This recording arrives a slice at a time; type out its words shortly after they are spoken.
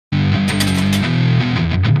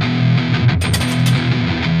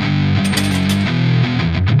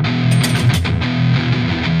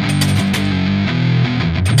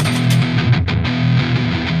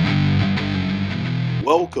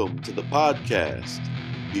Welcome to the podcast,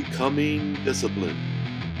 Becoming Disciplined,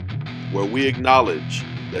 where we acknowledge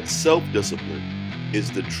that self-discipline is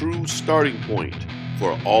the true starting point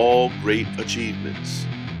for all great achievements.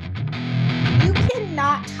 You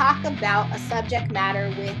cannot talk about a subject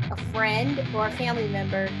matter with a friend or a family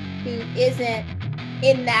member who isn't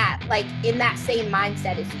in that same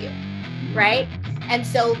mindset as you, right? And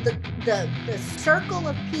so the circle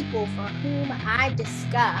of people for whom I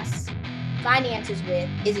discuss finances with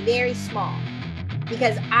is very small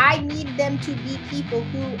because I need them to be people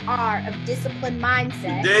who are of disciplined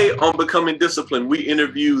mindset. Today on Becoming Disciplined, we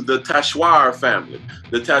interview the Tachoir family.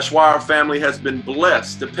 The Tachoir family has been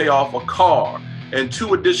blessed to pay off a car and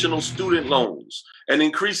 2 additional student loans and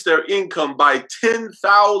increase their income by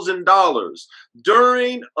 $10,000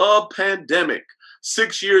 during a pandemic.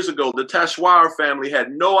 6 years ago, the Tachoir family had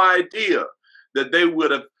no idea that they would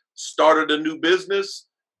have started a new business,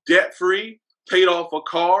 debt-free, paid off a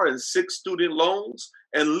car and 6 student loans,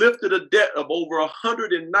 and lifted a debt of over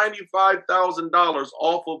 $195,000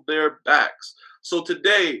 off of their backs. So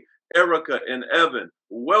today, Erica and Evan,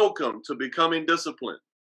 welcome to Becoming Disciplined.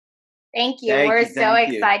 Thank you. We're so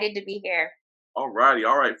excited to be here. All righty.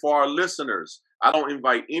 All right. For our listeners, I don't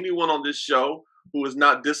invite anyone on this show who is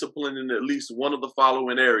not disciplined in at least one of the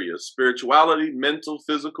following areas: spirituality, mental,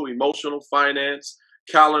 physical, emotional, finance,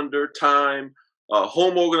 calendar, time,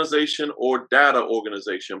 home organization, or data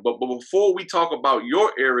organization. But before we talk about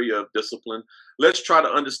your area of discipline, let's try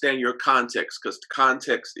to understand your context, because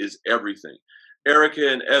context is everything. Erica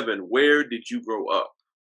and Evan, where did you grow up?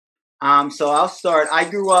 So I'll start. I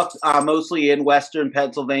grew up mostly in Western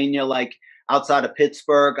Pennsylvania, like outside of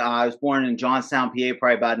Pittsburgh. I was born in Johnstown, PA,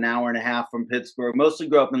 probably about an hour and a half from Pittsburgh. Mostly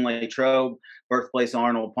grew up in Latrobe, birthplace of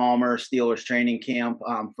Arnold Palmer, Steelers training camp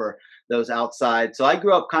for those outside. So I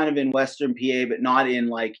grew up kind of in Western PA, but not in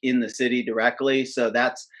the city directly. So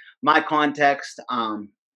that's my context.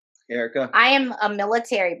 Erica? I am a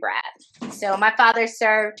military brat. So my father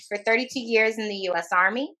served for 32 years in the U.S.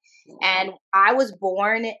 Army. And I was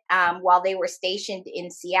born while they were stationed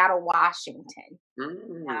in Seattle, Washington.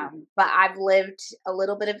 But I've lived a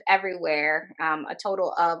little bit of everywhere, a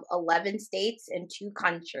total of 11 states and 2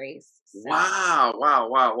 countries. So.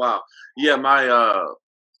 Wow. Yeah,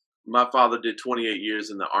 my father did 28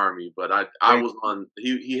 years in the Army, but I was on,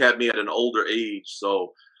 he had me at an older age,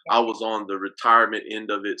 so I was on the retirement end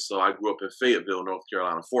of it. So I grew up in Fayetteville, North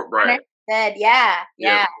Carolina, Fort Bragg. Yeah,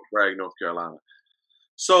 Fort Bragg, North Carolina.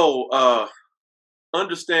 So,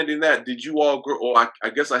 understanding that, did you all grow? Oh, I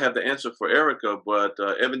guess I have the answer for Erica, but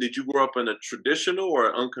Evan, did you grow up in a traditional or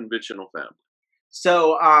an unconventional family?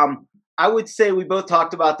 So, I would say we both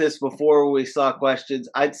talked about this before we saw questions.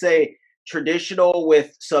 I'd say traditional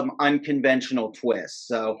with some unconventional twists.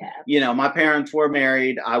 So, my parents were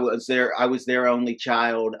married. I was their only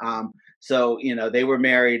child. So, they were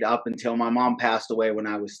married up until my mom passed away when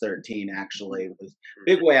I was 13, actually. It was a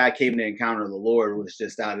big way I came to encounter the Lord was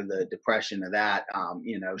just out of the depression of that.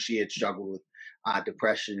 She had struggled with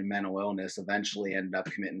depression and mental illness, eventually ended up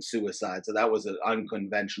committing suicide. So that was an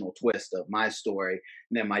unconventional twist of my story.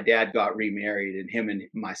 And then my dad got remarried, and him and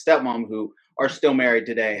my stepmom, who are still married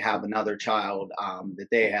today, have another child that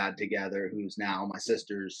they had together, who's now, my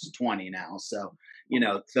sister's 20 now. So,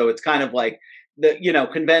 so it's kind of like,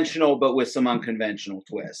 conventional, but with some unconventional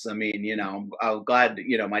twists. I mean, I'm glad,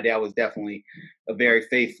 my dad was definitely a very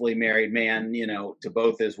faithfully married man, to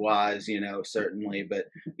both his wives, certainly, but,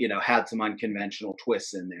 had some unconventional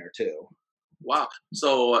twists in there too. Wow.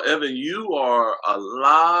 So, Evan, you are a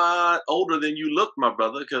lot older than you look, my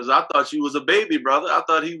brother, because I thought you was a baby brother. I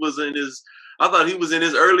thought he was in his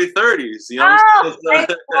early 30s. Oh, praise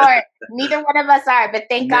the Lord. Neither one of us are, but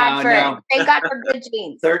thank God for good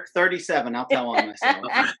genes. 37, I'll tell on myself.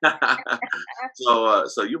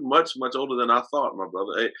 So you're much, much older than I thought, my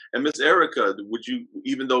brother. Hey, and Miss Erica, would you,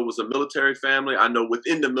 even though it was a military family, I know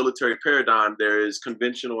within the military paradigm there is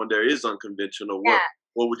conventional and there is unconventional.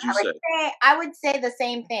 What would you say? I would say the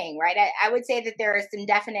same thing, right? I would say that there are some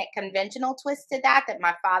definite conventional twists to that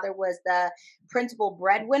my father was the principal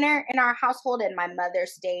breadwinner in our household and my mother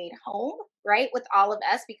stayed home, right, with all of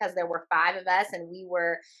us because there were 5 of us and we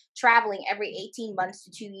were traveling every 18 months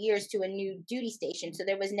to 2 years to a new duty station. So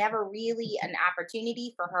there was never really an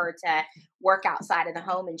opportunity for her to work outside of the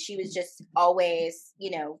home. And she was just always,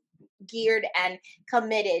 geared and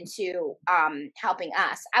committed to helping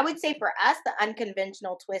us. I would say for us, the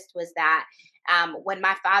unconventional twist was that when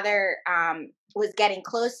my father was getting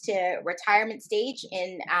close to retirement stage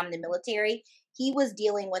in the military, he was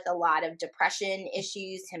dealing with a lot of depression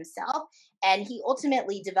issues himself, and he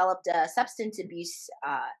ultimately developed a substance abuse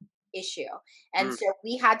issue. And so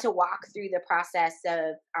we had to walk through the process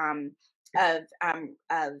of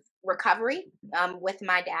recovery with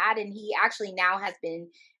my dad, and he actually now has been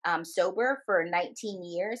sober for 19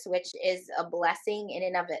 years, which is a blessing in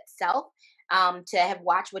and of itself, to have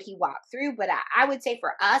watched what he walked through. But I would say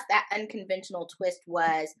for us, that unconventional twist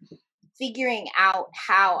was figuring out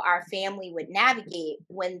how our family would navigate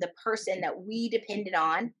when the person that we depended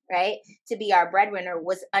on, right, to be our breadwinner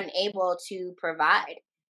was unable to provide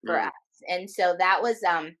for us. And so that was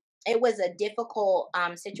it was a difficult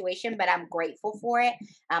situation, but I'm grateful for it.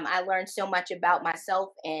 I learned so much about myself,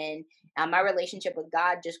 and my relationship with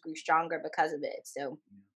God just grew stronger because of it. So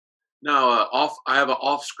now, I have an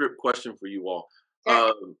off-script question for you all.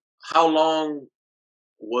 sure. How long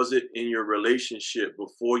was it in your relationship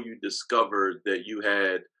before you discovered that you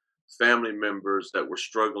had family members that were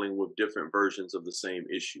struggling with different versions of the same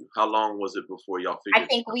issue? How long was it before y'all I figured it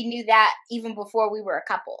think we knew that even before we were a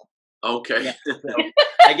couple. out? Okay. Yeah. So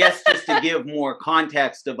I guess just to give more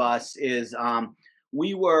context of us is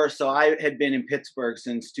so I had been in Pittsburgh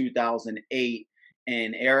since 2008,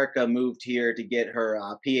 and Erica moved here to get her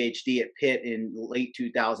PhD at Pitt in late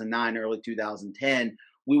 2009, early 2010.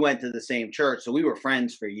 We went to the same church, so we were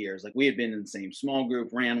friends for years. Like we had been in the same small group,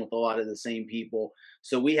 ran with a lot of the same people.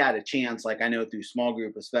 So we had a chance, like I know through small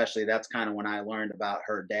group, especially, that's kind of when I learned about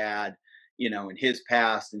her dad, and his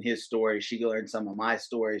past and his story. She learned some of my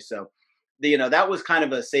story. So that was kind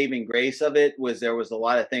of a saving grace of it, was there was a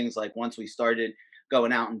lot of things, like once we started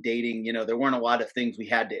going out and dating, there weren't a lot of things we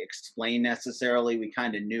had to explain necessarily. We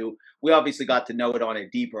kind of knew. We obviously got to know it on a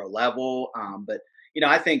deeper level, but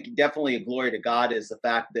I think definitely a glory to God is the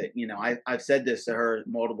fact that I've said this to her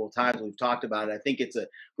multiple times. We've talked about it. I think it's a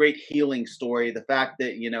great healing story. The fact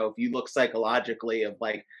that if you look psychologically, of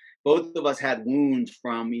like both of us had wounds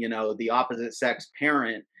from the opposite sex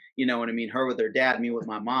parent. You know what I mean? Her with her dad, me with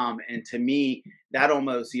my mom. And to me, that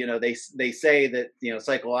almost, they say that,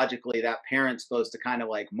 psychologically that parent's supposed to kind of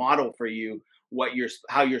like model for you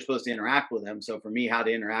how you're supposed to interact with them. So for me, how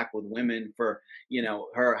to interact with women, for,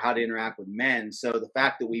 her, how to interact with men. So the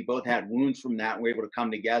fact that we both had wounds from that and we're able to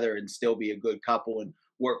come together and still be a good couple and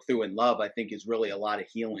work through in love, I think is really a lot of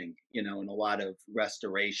healing, and a lot of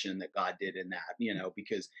restoration that God did in that,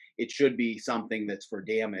 because it should be something that's for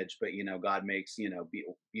damage, but God makes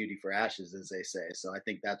beauty for ashes, as they say. So I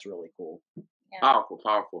think that's really cool. Yeah. Powerful,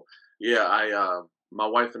 powerful. Yeah, my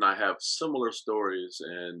wife and I have similar stories,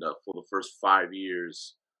 and for the first 5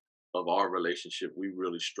 years of our relationship, we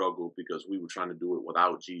really struggled because we were trying to do it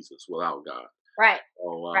without Jesus, without God. Right.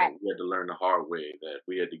 So Right. we had to learn the hard way that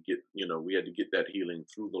we had to get that healing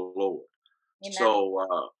through the Lord. Amen. So,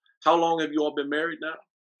 how long have you all been married now?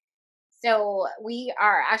 So we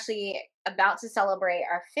are actually about to celebrate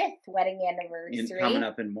our 5th wedding Coming anniversary.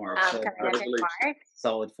 up in March. So Coming up in Congratulations. March.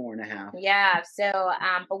 solid 4.5. Yeah. So,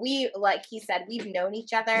 but we, like he said, we've known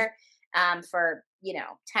each other for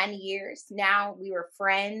 10 years now. We were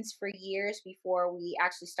friends for years before we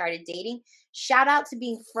actually started dating. Shout out to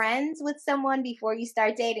being friends with someone before you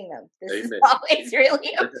start dating them. This is Amen. always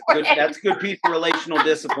really important. That's good piece of relational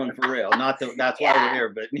discipline for real. Not that that's why we're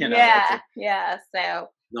here, but Yeah. So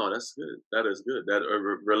No, that's good. That is good. That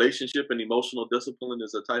relationship and emotional discipline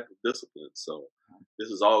is a type of discipline. So this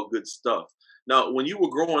is all good stuff. Now, when you were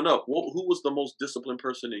growing up, who was the most disciplined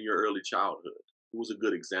person in your early childhood? Who was a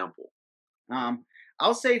good example?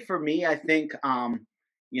 I'll say for me, I think,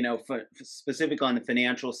 for specific on the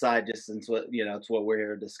financial side, just since it's what we're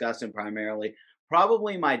here discussing primarily,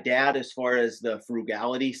 probably my dad, as far as the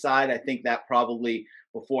frugality side. I think that probably,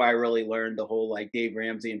 before I really learned the whole like Dave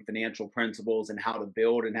Ramsey and financial principles and how to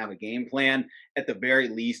build and have a game plan, at the very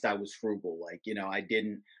least, I was frugal. Like,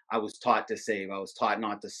 I was taught to save. I was taught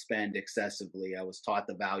not to spend excessively. I was taught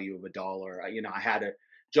the value of a dollar. I had a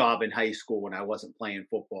job in high school when I wasn't playing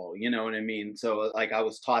football. You know what I mean? So like I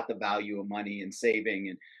was taught the value of money and saving,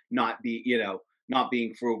 and not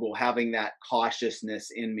being frugal, having that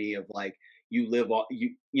cautiousness in me of like, live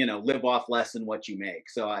off less than what you make.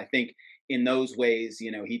 So I think in those ways,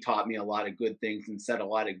 he taught me a lot of good things and set a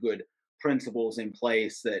lot of good principles in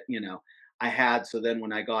place that, I had. So then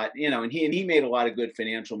when I got, and he made a lot of good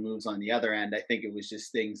financial moves on the other end. I think it was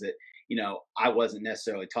just things that, I wasn't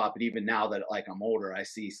necessarily taught, but even now that like I'm older, I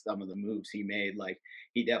see some of the moves he made. Like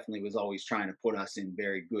he definitely was always trying to put us in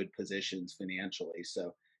very good positions financially.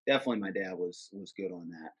 So definitely my dad was good on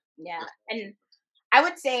that. yeah, and I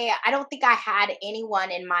would say I don't think I had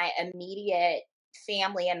anyone in my immediate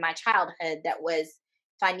family in my childhood that was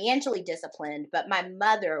financially disciplined, but my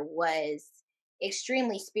mother was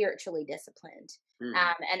extremely spiritually disciplined. Mm.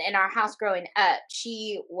 And in our house growing up,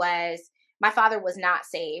 my father was not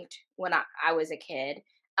saved when I was a kid.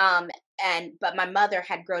 But my mother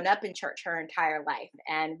had grown up in church her entire life,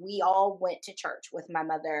 and we all went to church with my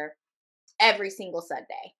mother every single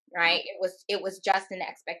Sunday, right? It was just an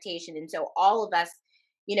expectation. And so all of us,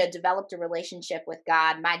 developed a relationship with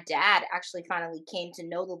God. My dad actually finally came to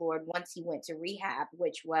know the Lord once he went to rehab,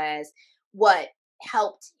 which was what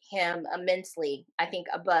helped him immensely, I think,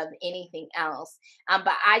 above anything else.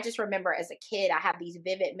 But I just remember as a kid, I have these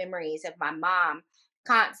vivid memories of my mom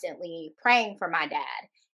constantly praying for my dad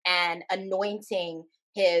and anointing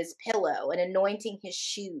his pillow and anointing his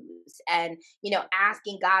shoes and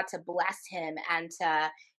asking God to bless him and to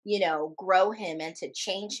grow him and to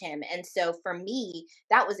change him. And so for me,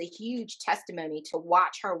 that was a huge testimony to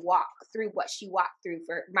watch her walk through what she walked through.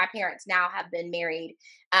 For my parents now have been married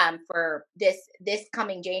for this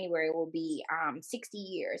coming January will be 60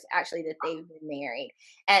 years actually that they've been married.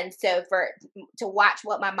 And so to watch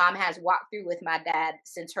what my mom has walked through with my dad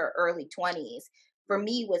since her early 20s for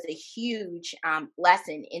me was a huge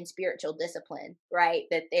lesson in spiritual discipline, right?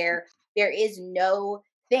 That there is no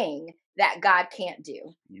thing that God can't do,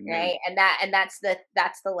 Amen. right? And that's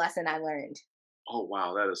the lesson I learned. Oh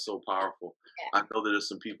wow, that is so powerful. Yeah. I know that there's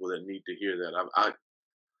some people that need to hear that.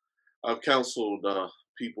 I've counseled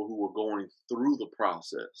people who were going through the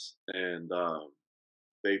process, and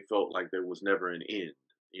they felt like there was never an end,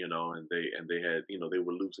 and they had, they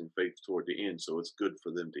were losing faith toward the end. So it's good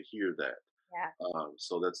for them to hear that. Yeah.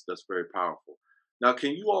 So that's very powerful. Now,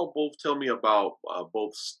 can you all both tell me about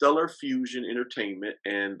both Stellar Fusion Entertainment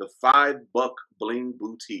and the $5 Bling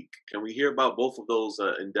Boutique? Can we hear about both of those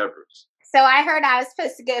endeavors? So I heard I was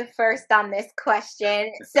supposed to go first on this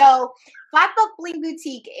question. So $5 Bling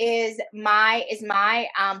Boutique is my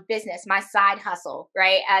business, my side hustle,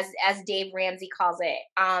 right? As Dave Ramsey calls it.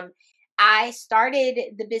 I started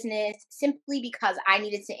the business simply because I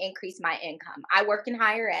needed to increase my income. I work in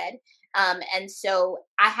higher ed. And so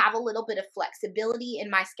I have a little bit of flexibility in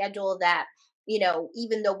my schedule that,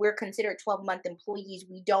 even though we're considered 12-month employees,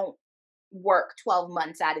 we don't work 12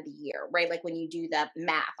 months out of the year, right? Like when you do the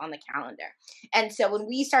math on the calendar. And so when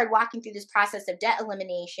we started walking through this process of debt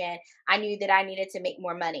elimination, I knew that I needed to make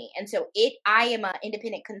more money. And so I am an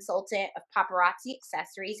independent consultant of Paparazzi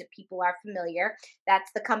Accessories. If people are familiar,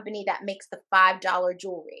 that's the company that makes the $5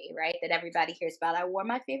 jewelry, right? That everybody hears about. I wore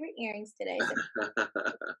my favorite earrings today.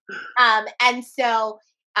 And so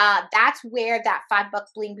that's where that $5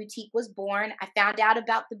 Bling Boutique was born. I found out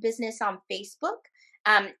about the business on Facebook.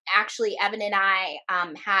 Actually, Evan and I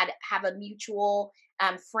have a mutual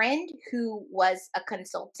friend who was a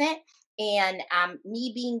consultant, and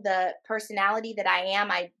me being the personality that I am,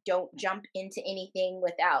 I don't jump into anything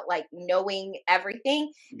without like knowing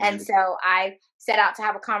everything. Mm-hmm. And so I set out to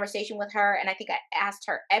have a conversation with her, and I think I asked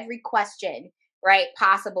her every question, right,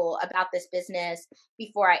 possible about this business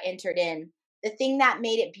before I entered in. The thing that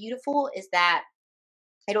made it beautiful is that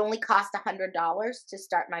it only cost $100 to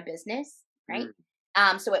start my business, right?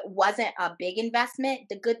 So it wasn't a big investment.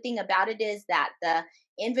 The good thing about it is that the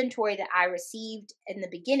inventory that I received in the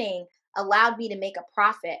beginning allowed me to make a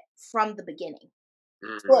profit from the beginning.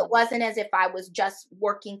 So it wasn't as if I was just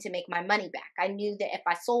working to make my money back. I knew that if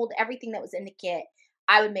I sold everything that was in the kit,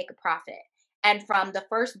 I would make a profit. And from the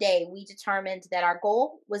first day, we determined that our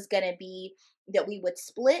goal was going to be that we would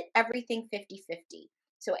split everything 50-50.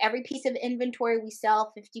 So every piece of inventory we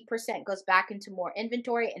sell, 50% goes back into more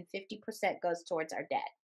inventory and 50% goes towards our debt.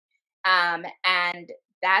 And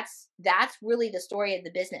that's really the story of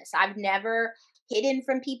the business. I've never hidden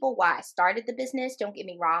from people why I started the business. Don't get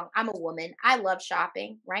me wrong. I'm a woman. I love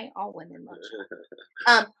shopping, right? All women love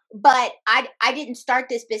shopping. But I didn't start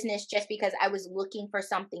this business just because I was looking for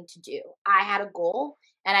something to do. I had a goal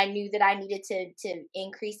and I knew that I needed to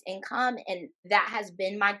increase income. And that has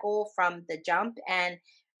been my goal from the jump. And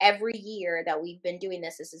every year that we've been doing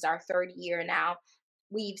this is our third year now,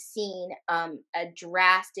 we've seen a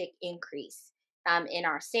drastic increase in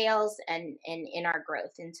our sales and in our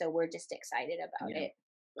growth. And so we're just excited about it.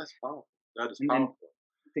 That's powerful. That is powerful.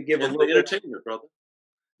 To give and a little entertainment, brother.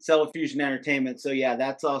 Stellar Fusion Entertainment. So yeah,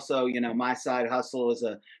 that's also, my side hustle as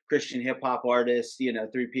a Christian hip hop artist,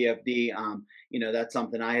 through PFD. That's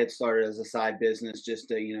something I had started as a side business just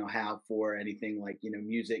to, have for anything like,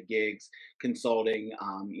 music gigs, consulting,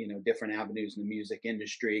 different avenues in the music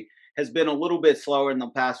industry. Has been a little bit slower in the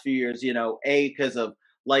past few years, A, because of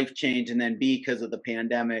life change, and then B, because of the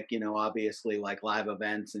pandemic, obviously like live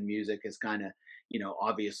events and music has kind of,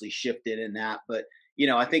 obviously shifted in that. But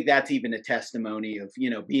I think that's even a testimony of,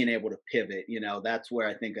 being able to pivot. That's where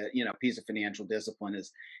I think a piece of financial discipline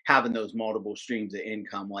is having those multiple streams of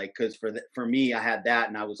income. Like, because for me, I had that,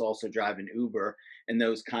 and I was also driving Uber, and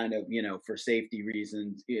those kind of, for safety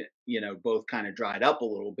reasons, both kind of dried up a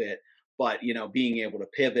little bit. But being able to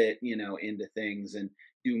pivot, into things and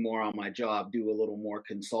do more on my job, do a little more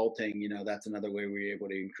consulting. That's another way we're able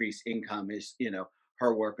to increase income is,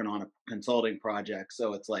 her working on a consulting project.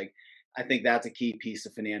 So it's like, I think that's a key piece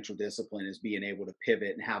of financial discipline is being able to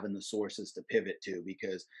pivot and having the sources to pivot to,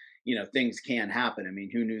 because, things can happen. I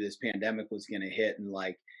mean, who knew this pandemic was going to hit? And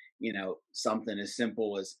like, something as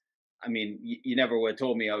simple as, I mean, you never would have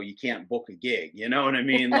told me, oh, you can't book a gig. You know what I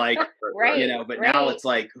mean? Like, right, but now it's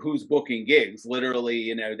like, who's booking gigs?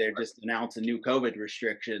 Literally, they're just announcing new COVID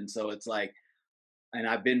restrictions. So it's like, and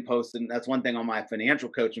I've been posting, that's one thing on my financial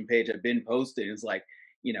coaching page I've been posting is like,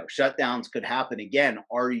 shutdowns could happen again.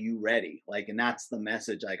 Are you ready? Like, and that's the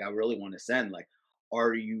message like I really want to send. Like,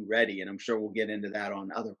 are you ready? And I'm sure we'll get into that on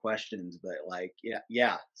other questions, but like,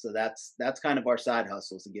 yeah. So that's kind of our side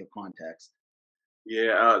hustles to give context.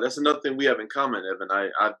 Yeah, that's another thing we have in common, Evan.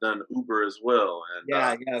 I've done Uber as well, and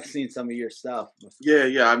yeah, I've seen some of your stuff.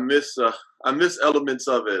 Yeah, I miss elements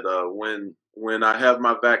of it when I have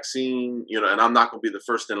my vaccine, and I'm not gonna be the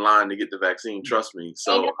first in line to get the vaccine. Trust me.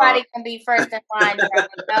 So ain't nobody can be first in line.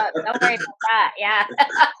 Don't worry about that. Yeah.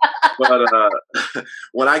 But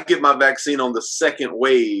when I get my vaccine on the second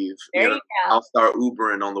wave, I'll start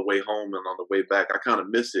Ubering on the way home and on the way back. I kind of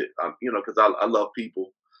miss it, because I love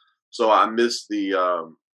people. So I miss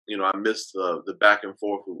I missed the back and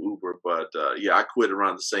forth with Uber, but yeah, I quit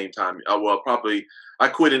around the same time. I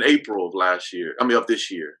quit in April of last year. I mean, of this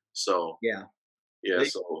year. So yeah.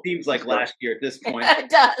 So seems like last year at this point. It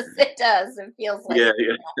does. It feels like yeah.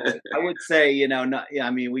 I would say, I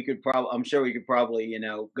mean, I'm sure we could probably,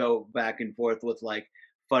 go back and forth with like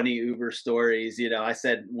funny Uber stories. I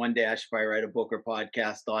said one day I should probably write a book or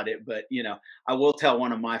podcast on it, but I will tell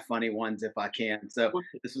one of my funny ones if I can. So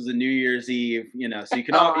this was a New Year's Eve, so you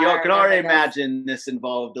can already imagine this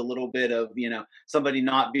involved a little bit of, somebody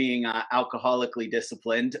not being alcoholically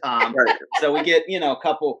disciplined. So we get, a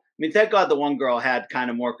couple. I mean, thank God the one girl had kind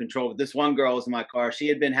of more control, but this one girl was in my car. She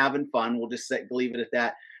had been having fun. We'll just leave it at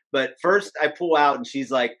that. But first I pull out and she's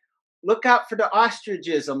like, look out for the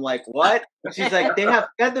ostriches. I'm like, what? She's like, they have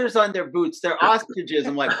feathers on their boots. They're ostriches.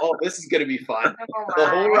 I'm like, oh, this is going to be fun. The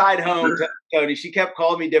whole ride home, Tony, she kept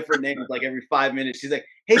calling me different names like every 5 minutes. She's like,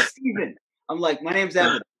 hey, Steven. I'm like, my name's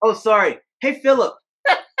Evan. Oh, sorry. Hey, Philip.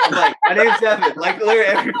 I'm like, my name's Evan. Like, literally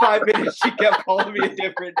every 5 minutes, she kept calling me a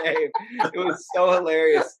different name. It was so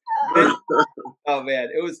hilarious. Oh man,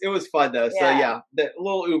 it was fun though. Yeah. So yeah, the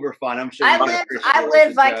little Uber fun. I'm sure. I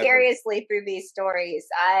live vicariously through these stories.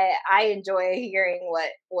 I enjoy hearing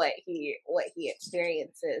what he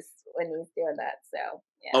experiences when he's doing that. So.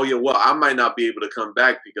 Yeah. Oh yeah, well, I might not be able to come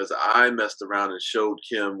back because I messed around and showed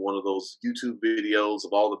Kim one of those YouTube videos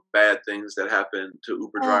of all the bad things that happened to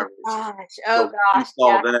Uber drivers. Oh gosh! She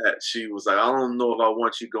saw that. She was like, "I don't know if I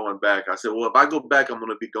want you going back." I said, "Well, if I go back, I'm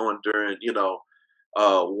going to be going during,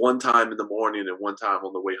 one time in the morning and one time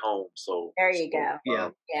on the way home." So there you go.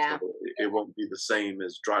 Yeah. So it won't be the same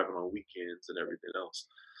as driving on weekends and everything else.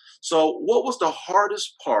 So, what was the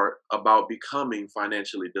hardest part about becoming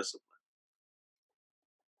financially disciplined?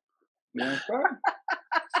 Yeah.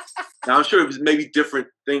 Now I'm sure it was maybe different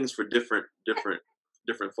things for different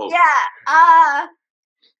folks. Yeah.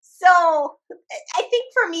 So I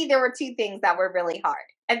think for me there were two things that were really hard.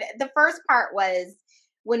 And the first part was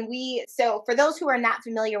so for those who are not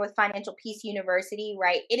familiar with Financial Peace University,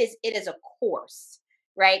 right? It is a course,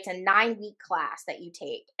 right? It's a 9-week class that you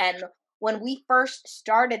take. And when we first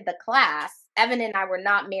started the class, Evan and I were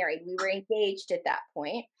not married. We were engaged at that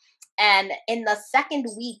point. And in the second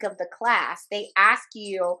week of the class, they ask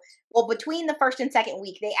you, well, between the first and second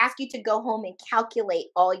week, they ask you to go home and calculate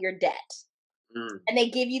all your debt. And they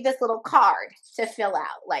give you this little card to fill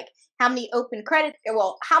out, like how many open credit,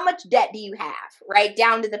 how much debt do you have, right?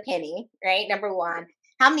 Down to the penny, right? Number one,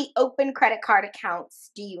 how many open credit card accounts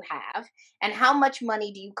do you have? And how much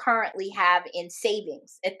money do you currently have in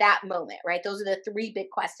savings at that moment, right? Those are the 3 big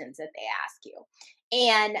questions that they ask you.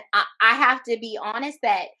 And I have to be honest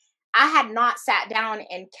that I had not sat down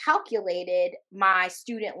and calculated my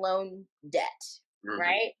student loan debt,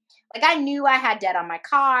 right? Like I knew I had debt on my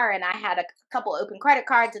car and I had a couple open credit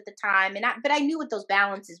cards at the time, but I knew what those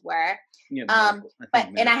balances were. Yeah,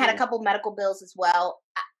 and I had a couple medical bills as well.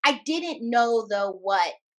 I didn't know though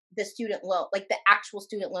what the student loan, like the actual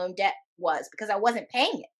student loan debt was, because I wasn't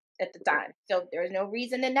paying it at the time. So there was no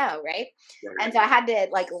reason to know, right? And so I had to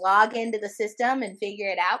like log into the system and figure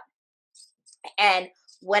it out. And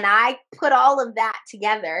when I put all of that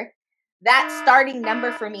together, that starting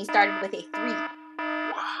number for me started with a 3.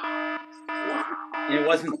 Wow. Wow. And it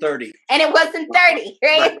wasn't 30. And it wasn't 30,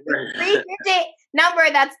 right? 3-digit number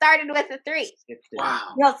that started with a 3.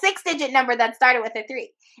 Wow. No, 6-digit number that started with a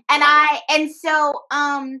 3. And so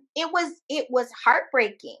it was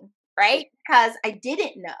heartbreaking, right? Because I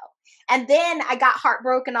didn't know. And then I got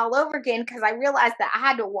heartbroken all over again because I realized that I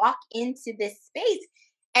had to walk into this space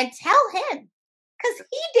and tell him because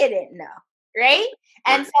he didn't know, right?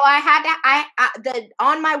 And so I had to,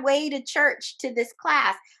 on my way to church to this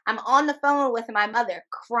class, I'm on the phone with my mother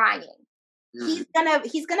crying. He's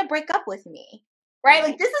gonna break up with me, right?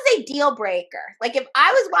 Like, this is a deal breaker. Like, if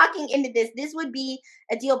I was walking into this would be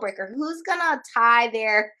a deal breaker. Who's gonna tie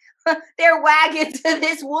their wagon to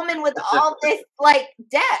this woman with all this like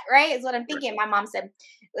debt, right? Is what I'm thinking. My mom said,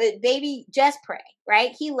 baby, just pray,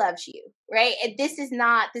 right? He loves you, right? And this is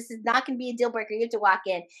not going to be a deal breaker. You have to walk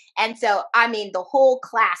in. And so, I mean, the whole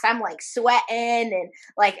class, I'm like sweating and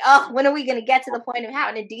like, oh, when are we going to get to the point of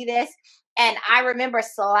having to do this? And I remember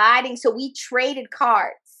sliding. So we traded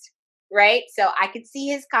cards, right? So I could see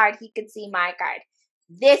his card. He could see my card.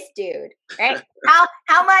 This dude, right?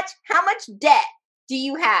 How much debt do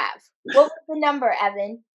you have? What was the number,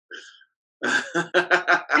 Evan? And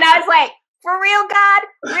I was like, for real, God?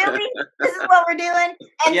 Really? This is what we're doing?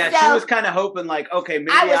 And yeah, so, she was kind of hoping like, okay,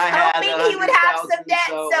 maybe I was hoping he would have some debt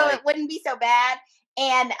so like, it wouldn't be so bad.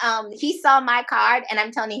 And he saw my card, and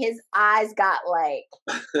I'm telling you, his eyes got like,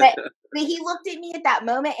 but he looked at me at that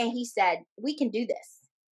moment and he said, we can do this.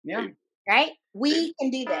 Yeah. Right? We can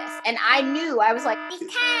do this. And I knew, I was like, it's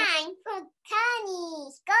time for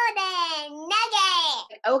Connie's Golden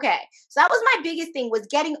Nugget. Okay. So that was my biggest thing, was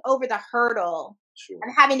getting over the hurdle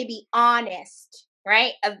and having to be honest,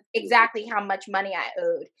 right? Of exactly how much money I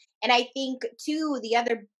owed. And I think too, the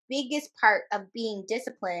other biggest part of being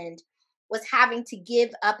disciplined was having to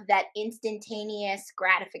give up that instantaneous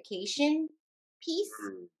gratification piece,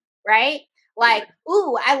 right? Like,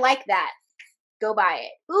 ooh, I like that. Go buy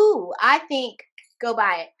it. Ooh, I think go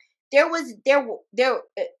buy it. There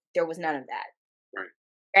was none of that.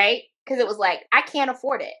 Right? Because it was like, I can't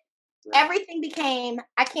afford it. Right. Everything became,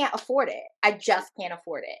 I can't afford it. I just can't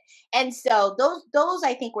afford it. And so those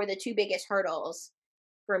I think were the two biggest hurdles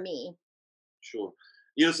for me. Sure.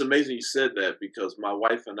 You know, it's amazing you said that, because my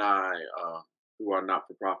wife and I, who are a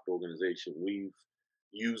not-for-profit organization, we've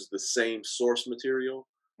used the same source material,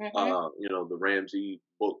 you know, the Ramsey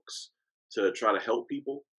books, to try to help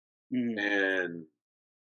people. And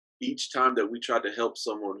each time that we tried to help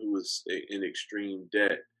someone who was in extreme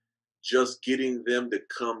debt, just getting them to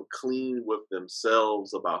come clean with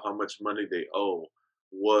themselves about how much money they owe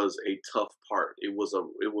was a tough part. It was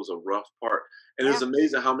a rough part. And it's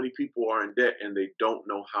amazing how many people are in debt and they don't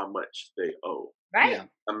know how much they owe. Right. Yeah.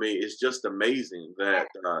 I mean, it's just amazing that,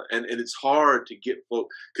 and it's hard to get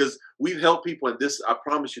folks, because we've helped people, and this, I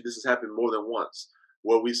promise you, this has happened more than once,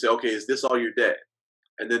 where we say, okay, is this all your debt?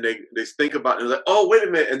 And then they think about it and they're like, oh, wait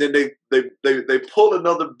a minute. And then they pull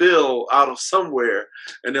another bill out of somewhere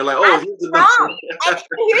and they're like, oh, here's another. Wrong. And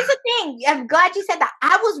here's the thing. I'm glad you said that.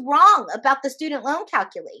 I was wrong about the student loan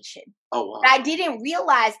calculation. Oh, wow. But I didn't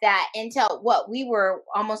realize that until we were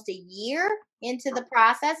almost a year into the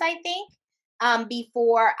process, I think.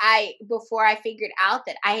 Before I figured out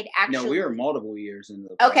that I had actually. No, we were multiple years into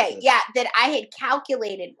the process. Okay, yeah, that I had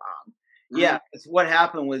calculated wrong. Yeah, what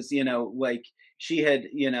happened was, you know, like she had,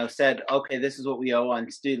 you know, said, okay, this is what we owe on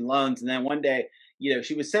student loans. And then one day, you know,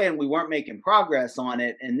 she was saying we weren't making progress on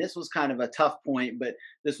it. And this was kind of a tough point, but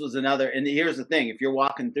this was another. And here's the thing, if you're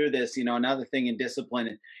walking through this, you know, another thing in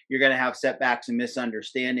discipline, you're going to have setbacks and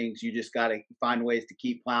misunderstandings. You just got to find ways to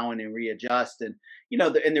keep plowing and readjust. And, you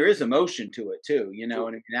know, and there is emotion to it too, you know,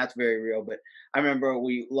 and that's very real. But I remember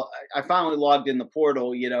I finally logged in the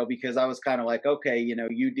portal, you know, because I was kind of like, okay, you know,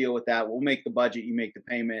 you deal with that. We'll make the budget, you make the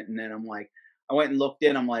payment. And then I'm like, I went and looked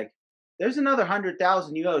in. I'm like, there's another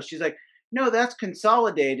 100,000 you owe. She's like, no, that's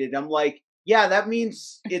consolidated. I'm like, yeah, that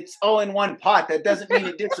means it's all in one pot. That doesn't mean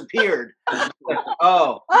it disappeared. Like,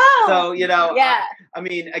 so, you know, I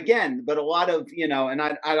mean, again, but a lot of, you know, and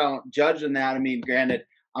I don't judge on that. I mean, granted,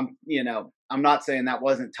 I'm not saying that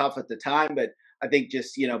wasn't tough at the time, but I think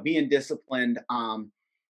just, you know, being disciplined,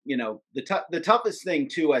 you know, the toughest thing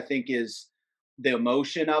too, I think, is the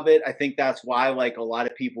emotion of it. I think that's why, like, a lot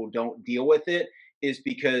of people don't deal with it, is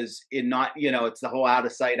because it's the whole out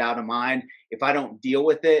of sight, out of mind. If I don't deal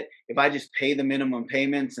with it, if I just pay the minimum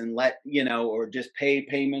payments and or just pay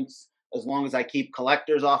payments, as long as I keep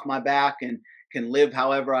collectors off my back and can live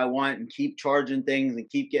however I want and keep charging things and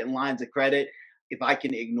keep getting lines of credit, if I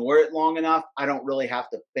can ignore it long enough, I don't really have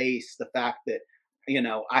to face the fact that,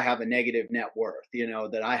 I have a negative net worth,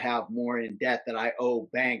 that I have more in debt that I owe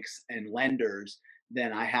banks and lenders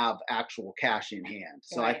than I have actual cash in hand.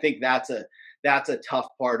 So I Right. think that's a tough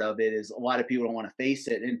part of it, is a lot of people don't want to face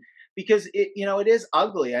it. And because it is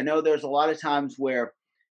ugly. I know there's a lot of times where,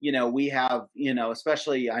 we have,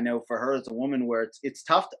 especially I know for her as a woman, where it's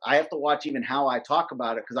tough. I have to watch even how I talk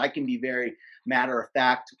about it, because I can be very matter of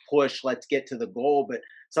fact, push, let's get to the goal. But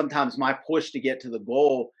sometimes my push to get to the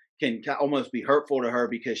goal can almost be hurtful to her,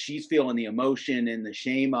 because she's feeling the emotion and the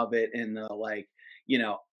shame of it, and the like, you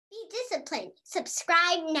know, Be disciplined.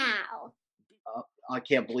 Subscribe now. I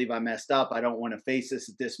can't believe I messed up. I don't want to face this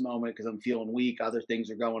at this moment because I'm feeling weak. Other things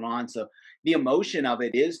are going on. So the emotion of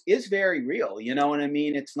it is very real. You know what I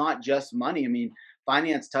mean? It's not just money. I mean,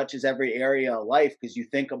 finance touches every area of life, because you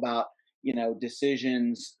think about,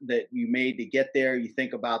 decisions that you made to get there. You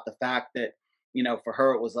think about the fact that, for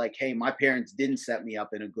her, it was like, hey, my parents didn't set me up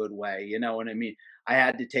in a good way. You know what I mean? I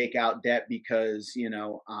had to take out debt because,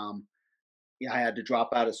 yeah, I had to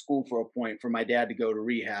drop out of school for a point for my dad to go to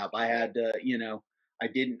rehab. I had to, I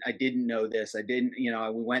didn't know this. I didn't,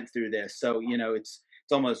 we went through this. So, it's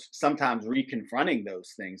almost sometimes reconfronting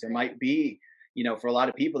those things. There might be, for a lot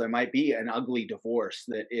of people, there might be an ugly divorce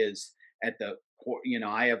that is at the core.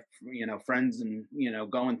 I have, friends and,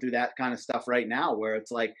 going through that kind of stuff right now, where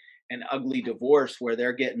it's like an ugly divorce where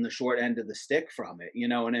they're getting the short end of the stick from it. You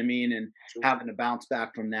know what I mean? And having to bounce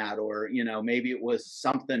back from that. Or, maybe it was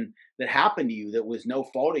something that happened to you that was no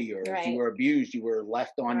fault of yours. Right. You were abused. You were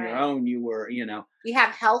left on your Right. own. You were, You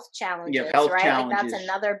have health challenges, health right? Like that's challenges.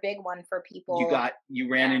 another big one for people. You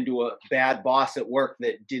ran Yeah. into a bad boss at work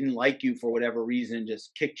that didn't like you for whatever reason,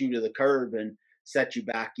 just kicked you to the curb and set you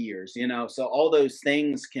back years. So all those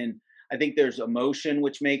things I think there's emotion,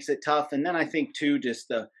 which makes it tough. And then I think too, just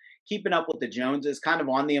the keeping up with the Joneses, kind of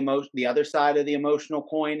on the other side of the emotional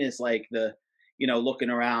coin, is like the, looking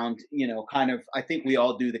around, kind of, I think we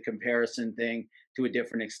all do the comparison thing to a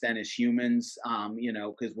different extent as humans,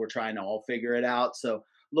 because we're trying to all figure it out. So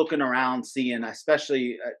looking around, seeing,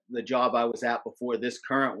 especially the job I was at before this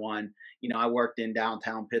current one, I worked in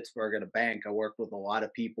downtown Pittsburgh at a bank. I worked with a lot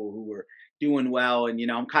of people who were doing well. And,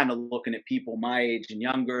 I'm kind of looking at people my age and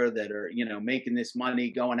younger that are, making this money,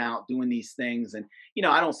 going out, doing these things. And,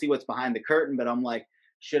 I don't see what's behind the curtain, but I'm like,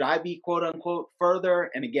 should I be quote unquote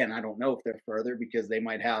further? And again, I don't know if they're further, because they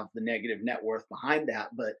might have the negative net worth behind that.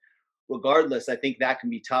 But regardless, I think that can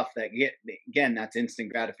be tough. Again, that's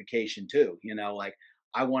instant gratification too. Like,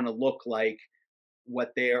 I want to look like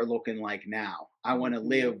what they are looking like now. I want to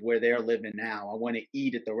live where they're living now. I want to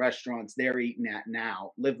eat at the restaurants they're eating at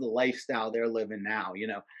now. Live the lifestyle they're living now.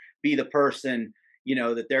 Be the person,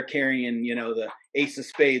 that they're carrying, the ace of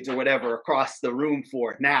spades or whatever across the room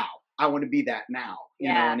for now. I want to be that now. You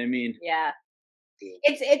know what I mean? Yeah.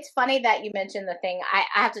 It's funny that you mentioned the thing. I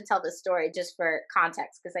have to tell this story just for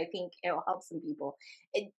context, because I think it will help some people.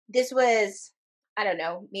 This was, I don't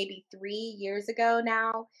know, maybe 3 years ago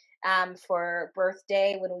now, for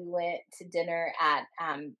birthday, when we went to dinner at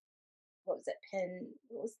what was it?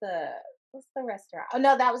 What's the restaurant? Oh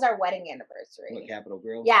no, that was our wedding anniversary. What, Capitol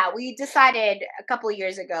Grill? Yeah, we decided a couple of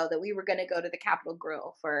years ago that we were going to go to the Capitol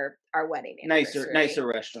Grill for our wedding anniversary. Nicer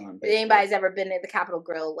restaurant. If anybody's ever been to the Capitol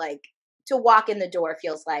Grill, like, to walk in the door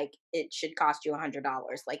feels like it should cost you $100.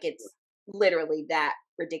 Like, it's literally that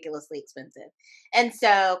ridiculously expensive. And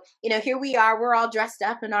so, here we are, we're all dressed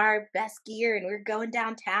up in our best gear, and we're going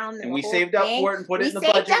downtown. And we saved up for it and put it in the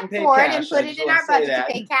budget and paid for it cash. and put it in our budget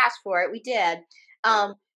to pay cash for it. We did.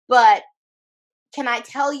 But can I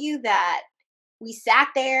tell you that we sat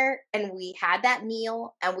there and we had that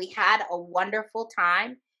meal and we had a wonderful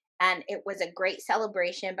time, and it was a great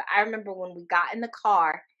celebration. But I remember when we got in the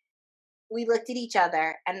car, we looked at each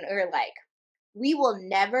other and we were like, we will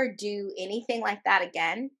never do anything like that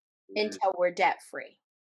again until we're debt free.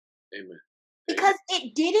 Amen. Because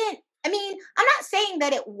it didn't, I mean, I'm not saying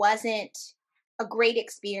that it wasn't a great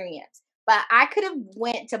experience, but I could have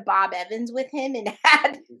went to Bob Evans with him and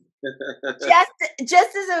had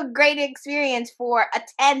just as a great experience for a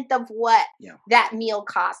tenth of what that meal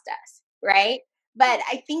cost us, right? But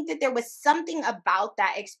I think that there was something about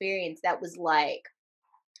that experience that was like,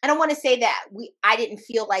 I don't want to say that I didn't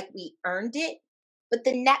feel like we earned it, but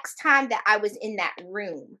the next time that I was in that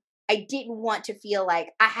room, I didn't want to feel like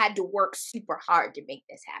I had to work super hard to make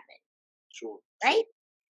this happen. Sure. Right?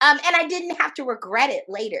 And I didn't have to regret it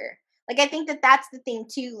later. Like, I think that that's the thing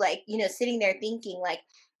too, like, sitting there thinking like,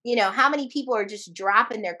 how many people are just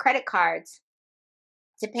dropping their credit cards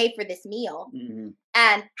to pay for this meal? Mm-hmm.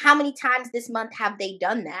 And how many times this month have they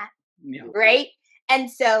done that? Yeah. Right? And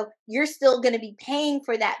so you're still going to be paying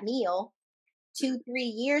for that meal 2-3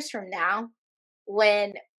 years from now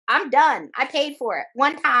when I'm done. I paid for it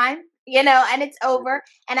one time, and it's over,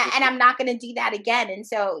 and I'm not going to do that again. And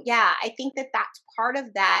so, yeah, I think that that's part of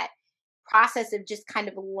that process of just kind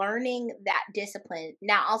of learning that discipline.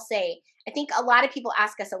 Now, I'll say, I think a lot of people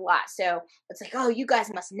ask us a lot. So it's like, oh, you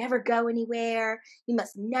guys must never go anywhere. You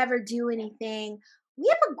must never do anything. We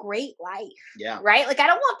have a great life. Yeah. Right? Like, I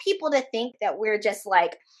don't want people to think that we're just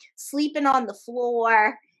like sleeping on the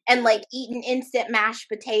floor and like eating instant mashed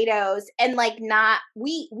potatoes and like not,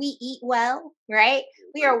 we eat well, right?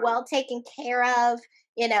 We are well taken care of,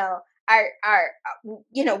 we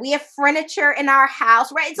have furniture in our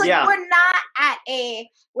house, right? It's like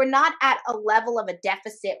we're not at a level of a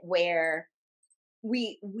deficit where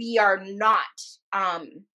we are not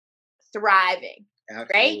thriving.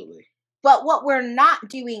 Absolutely. Right? But what we're not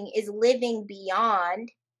doing is living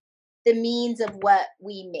beyond the means of what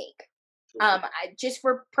we make. Just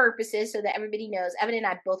for purposes so that everybody knows, Evan and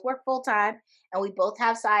I both work full time and we both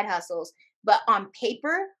have side hustles, but on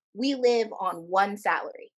paper we live on one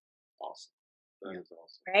salary. Awesome. That is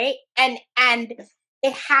awesome. Right? And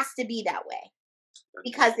it has to be that way.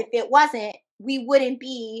 Because if it wasn't, we wouldn't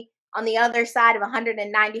be on the other side of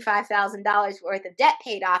 $195,000 worth of debt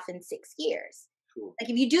paid off in 6 years. Cool. Like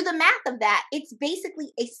if you do the math of that, it's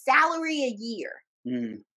basically a salary a year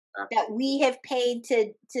that we have paid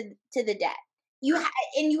to the debt. You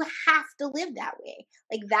have to live that way.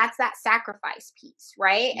 Like that's that sacrifice piece,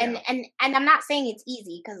 right? Yeah. And I'm not saying it's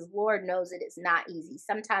easy because Lord knows it is not easy.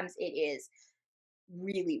 Sometimes it is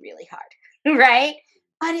really, really hard, right?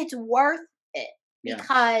 But it's worth it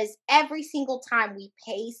because every single time we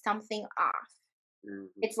pay something off,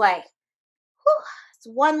 it's like, whew, it's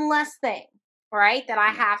one less thing, right, that I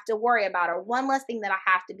have to worry about, or one less thing that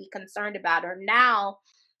I have to be concerned about. Or now,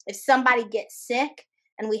 if somebody gets sick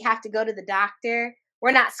and we have to go to the doctor,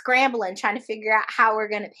 we're not scrambling trying to figure out how we're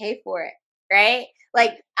going to pay for it, right?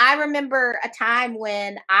 Like, I remember a time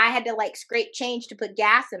when I had to, like, scrape change to put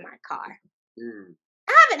gas in my car.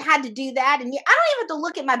 I haven't had to do that, and I don't even have to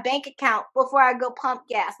look at my bank account before I go pump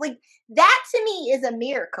gas. Like, that to me is a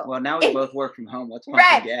miracle. Well, now we both work from home. Let's pump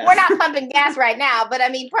gas. We're not pumping gas right now, but I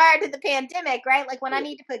mean, prior to the pandemic, right? Like when I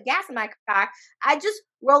need to put gas in my car, I just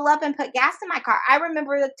roll up and put gas in my car. I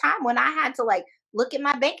remember the time when I had to like look at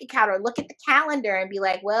my bank account or look at the calendar and be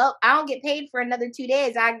like, well, I don't get paid for another 2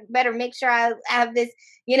 days. I better make sure I have this,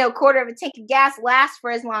 quarter of a tank of gas last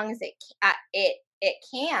for as long as it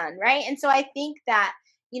can, right? And so I think that,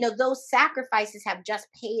 those sacrifices have just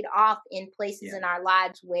paid off in places in our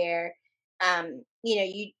lives where,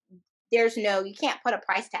 you can't put a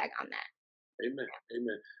price tag on that. Amen.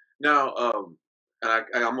 Amen. Now,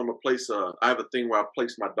 I'm going to place I have a thing where I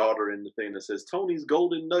place my daughter in the thing that says Tony's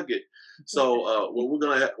Golden Nugget. So,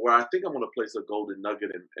 where I think I'm going to place a golden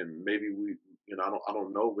nugget, and maybe we, I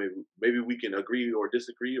don't know, maybe we can agree or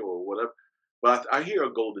disagree or whatever. But I hear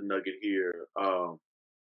a golden nugget here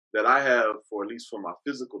that I have, for at least for my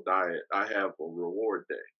physical diet, I have a reward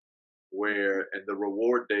day and the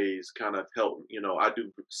reward days kind of help. I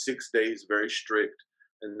do 6 days very strict.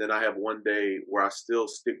 And then I have one day where I still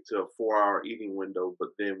stick to a 4-hour eating window, but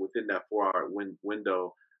then within that 4-hour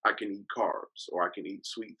window, I can eat carbs or I can eat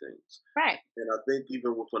sweet things. Right. And I think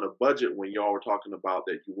even within a budget, when y'all were talking about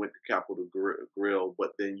that you went to Capitol Grill,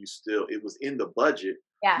 but then it was in the budget.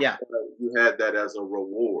 Yeah. You had that as a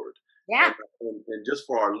reward. Yeah. And just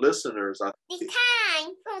for our listeners, It's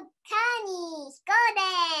time for Tony's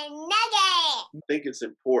Golden Nugget. I think it's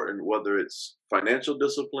important, whether it's financial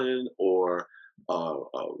discipline or a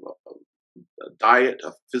diet,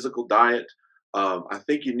 a physical diet. I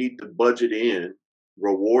think you need to budget in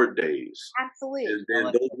reward days. Absolutely. And then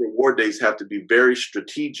those reward days have to be very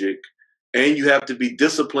strategic, and you have to be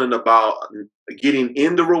disciplined about getting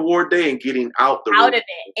in the reward day and getting out of it.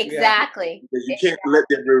 Exactly. Because you can't let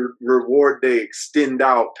the reward day extend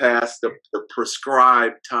out past the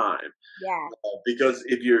prescribed time. Yeah. Because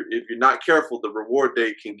if you're not careful, the reward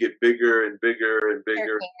day can get bigger and bigger and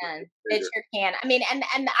bigger. It sure can. I mean,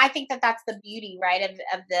 and I think that that's the beauty, right,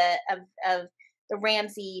 of the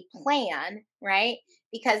Ramsey plan, right?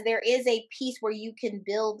 Because there is a piece where you can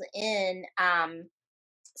build in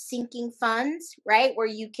sinking funds, right, where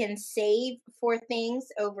you can save for things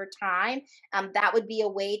over time. That would be a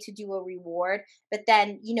way to do a reward. But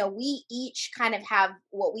then, we each kind of have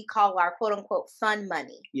what we call our quote unquote fun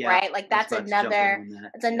money, right? Like that's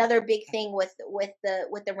another big thing with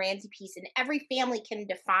the Ramsey piece, and every family can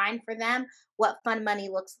define for them what fun money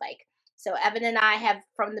looks like. So Evan and I have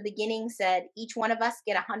from the beginning said each one of us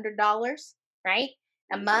get $100, right,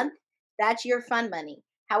 a month. That's your fun money.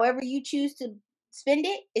 However you choose to spend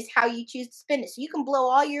it is how you choose to spend it. So you can blow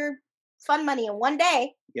all your fun money in one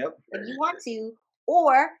day Yep. if you want to,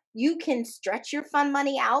 or you can stretch your fun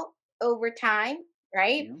money out over time,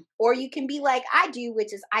 right? Yeah. Or you can be like I do,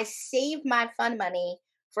 which is I save my fun money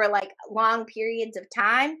for like long periods of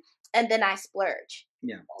time and then I splurge.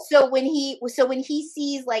 Yeah. So when he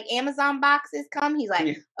sees like Amazon boxes come, he's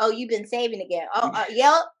like, "Oh, you've been saving again." Oh,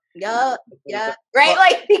 yep, right?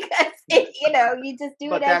 Like because you just do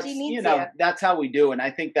But it as that's you need to. that's how we do, and I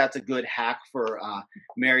think that's a good hack for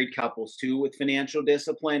married couples too with financial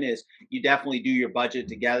discipline. Is you definitely do your budget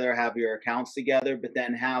together, have your accounts together, but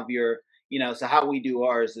then have your so how we do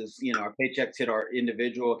ours is our paychecks hit our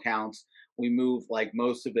individual accounts. We move like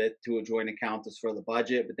most of it to a joint account just for the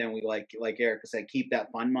budget, but then we like Erica said, keep that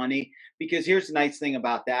fun money, because here's the nice thing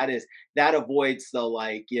about that is that avoids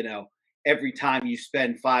the every time you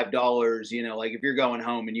spend $5, like if you're going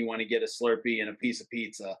home and you want to get a Slurpee and a piece of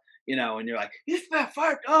pizza, and you're like, you spent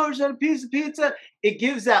 $5 on a piece of pizza. It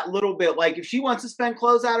gives that little bit, like if she wants to spend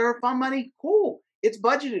clothes out of her fun money, cool. It's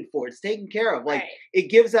budgeted for, it's taken care of. Like it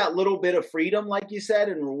gives that little bit of freedom, like you said,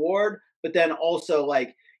 and reward. But then also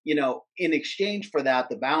in exchange for that,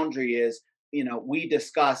 the boundary is, we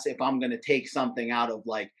discuss if I'm going to take something out of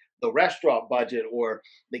like the restaurant budget or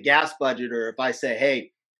the gas budget, or if I say,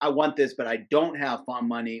 hey, I want this, but I don't have fun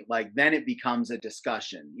money, like then it becomes a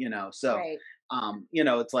discussion, So,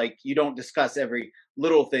 it's like you don't discuss every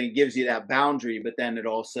little thing, gives you that boundary, but then it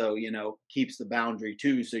also, keeps the boundary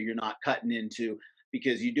too. So you're not cutting into,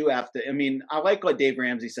 because you do have to, I like what Dave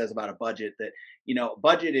Ramsey says about a budget, that,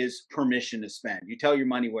 budget is permission to spend. You tell your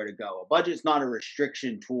money where to go. A budget's not a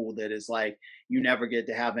restriction tool that is like, you never get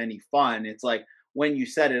to have any fun. It's like, when you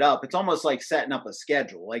set it up, it's almost like setting up a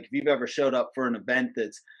schedule. Like if you've ever showed up for an event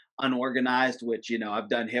that's unorganized, which, I've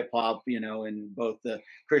done hip hop, in both the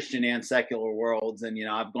Christian and secular worlds. And,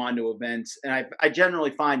 I've gone to events, and I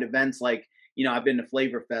generally find events like, I've been to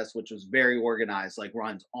Flavor Fest, which was very organized, like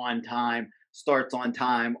runs on time, starts on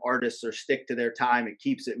time. Artists are stick to their time. It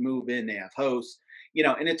keeps it moving. They have hosts,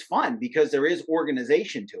 and it's fun because there is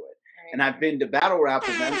organization to it. And I've been to battle rap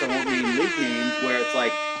events, I won't name league names, where it's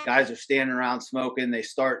like guys are standing around smoking. They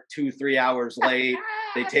start 2-3 hours late.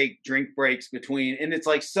 They take drink breaks between, and it's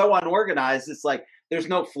like so unorganized. It's like there's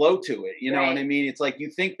no flow to it. You know what I mean? It's like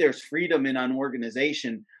you think there's freedom in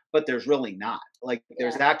unorganization, but there's really not. Like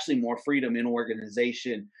there's actually more freedom in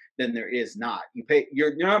organization than there is not.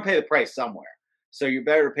 You're gonna pay the price somewhere. So you're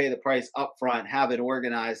better to pay the price up front, have it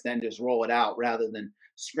organized, then just roll it out rather than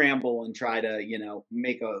scramble and try to,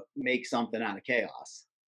 make something out of chaos.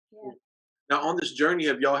 Yeah. Now, on this journey,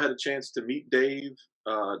 have y'all had a chance to meet Dave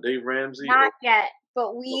Ramsey? Not yet,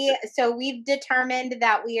 but we've determined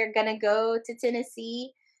that we are gonna go to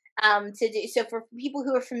Tennessee to do. So for people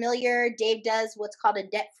who are familiar, Dave does what's called a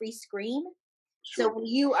debt-free scream. Sure. So when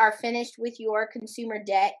you are finished with your consumer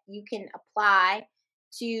debt, you can apply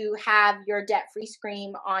to have your debt-free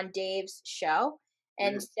scream on Dave's show.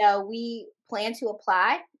 And so we plan to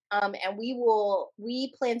apply, and we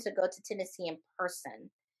plan to go to Tennessee in person.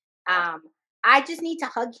 I just need to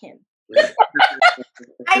hug him.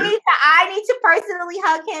 I need to personally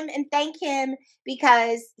hug him and thank him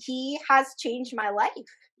because he has changed my life.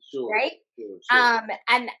 Sure. Right? Sure.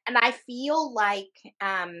 And I feel like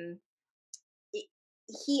I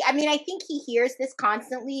think he hears this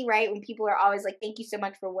constantly, right? When people are always like, thank you so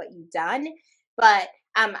much for what you've done. But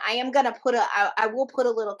I am gonna I will put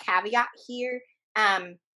a little caveat here.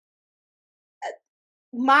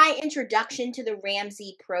 My introduction to the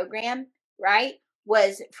Ramsey program, right,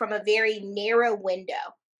 was from a very narrow window,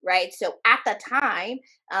 right? So at the time,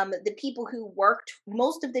 most of the people who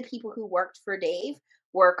worked for Dave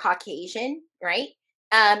were Caucasian, right?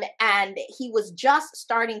 And he was just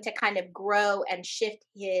starting to kind of grow and shift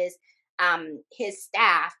his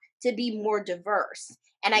staff to be more diverse.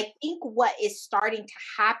 And I think what is starting to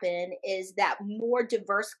happen is that more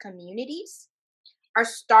diverse communities are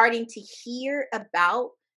starting to hear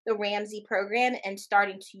about the Ramsey program and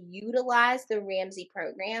starting to utilize the Ramsey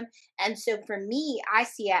program. And so for me, I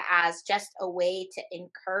see it as just a way to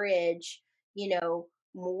encourage,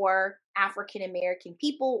 more African American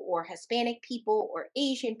people or Hispanic people or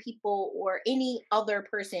Asian people or any other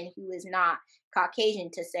person who is not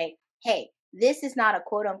Caucasian to say, hey, this is not a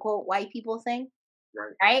quote unquote white people thing.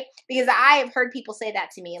 Right? Because I have heard people say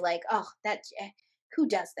that to me, like, oh, who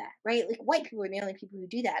does that? Right? Like white people are the only people who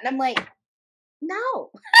do that. And I'm like, no,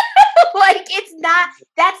 like it's not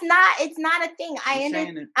a thing.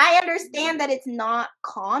 I understand that it's not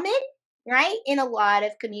common, right? In a lot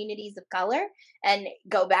of communities of color, and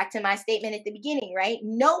go back to my statement at the beginning, right?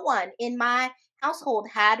 No one in my household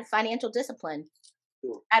had financial discipline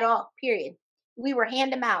at all, period. We were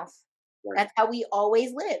hand to mouth. Right. That's how we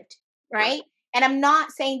always lived, right? And I'm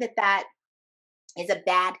not saying that that is a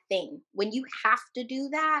bad thing. When you have to do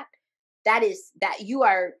that, that is that you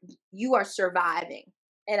are surviving.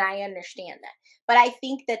 And I understand that. But I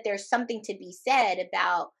think that there's something to be said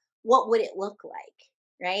about what would it look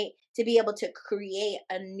like, right? To be able to create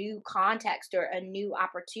a new context or a new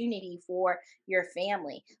opportunity for your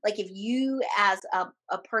family. Like if you as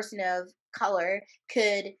a person of color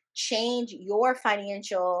could change your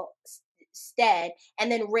financial stead and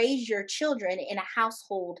then raise your children in a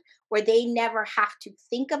household where they never have to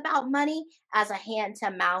think about money as a hand to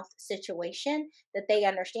mouth situation, that they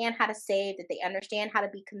understand how to save, that they understand how to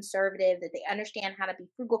be conservative, that they understand how to be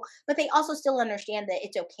frugal, but they also still understand that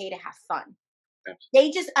it's okay to have fun. Absolutely. They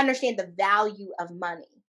just understand the value of money.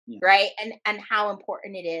 Yeah. Right. And how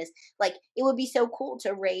important it is. Like it would be so cool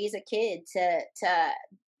to raise a kid to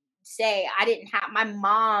say, I didn't have, my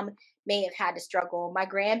mom may have had to struggle, my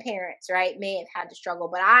grandparents, right, may have had to struggle,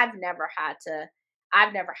 but I've never had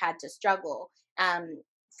to struggle.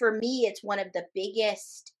 For me, it's one of the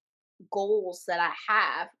biggest goals that I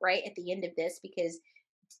have, right, at the end of this, because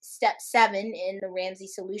step 7 in the Ramsey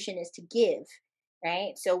solution is to give,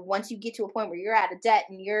 right? So once you get to a point where you're out of debt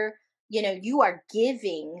and you are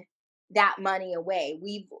giving that money away.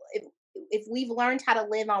 If we've learned how to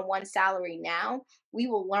live on one salary now, we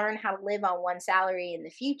will learn how to live on one salary in the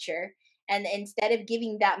future. And instead of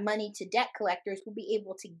giving that money to debt collectors, we'll be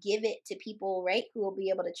able to give it to people, right, who will be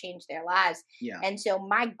able to change their lives. Yeah. And so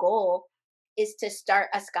my goal is to start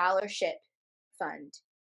a scholarship fund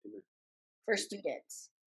for students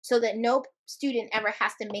so that no student ever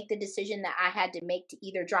has to make the decision that I had to make to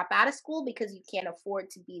either drop out of school because you can't afford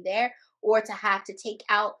to be there, or to have to take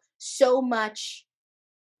out so much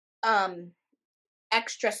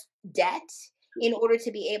extra debt in order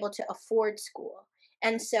to be able to afford school.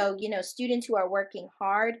 And so, students who are working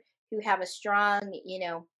hard, who have a strong,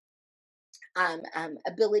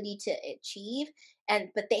 ability to achieve,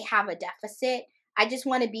 but they have a deficit. I just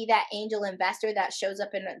want to be that angel investor that shows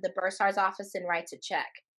up in the bursar's office and writes a check.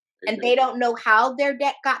 Amen. And they don't know how their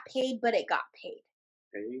debt got paid, but it got paid.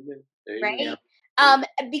 Amen. Amen. Right? Yeah.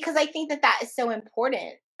 Because I think that is so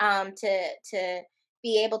important to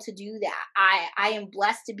be able to do that. I am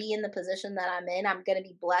blessed to be in the position that I'm in. I'm going to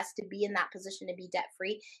be blessed to be in that position to be debt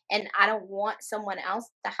free, and I don't want someone else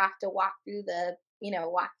to have to walk through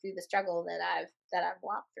the struggle that I've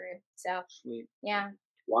walked through. So Sweet. yeah.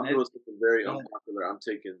 Well, I'm doing something very unpopular. I'm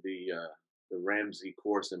taking the Ramsey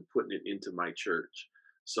course and putting it into my church.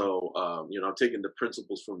 So I'm taking the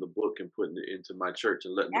principles from the book and putting it into my church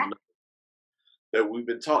and letting them know that we've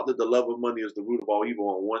been taught that the love of money is the root of all evil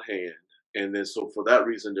on one hand. And then so for that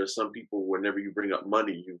reason, there's some people, whenever you bring up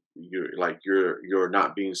money, you're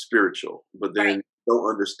not being spiritual, but then Right. don't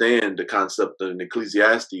understand the concept in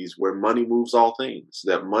Ecclesiastes where money moves all things,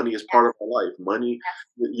 that money is part of our life. Money,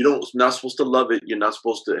 not supposed to love it. You're not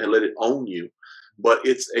supposed to let it own you, but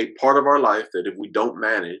it's a part of our life that if we don't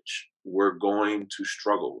manage, we're going to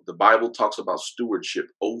struggle. The Bible talks about stewardship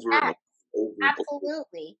over and Yes, over and over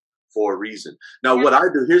absolutely. for a reason. Now, what I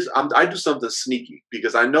do I do something sneaky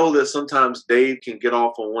because I know that sometimes Dave can get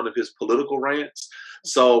off on one of his political rants.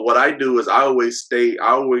 So what I do is I always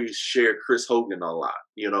share Chris Hogan a lot,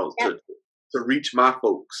 to reach my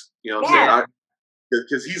folks. You know what I'm saying?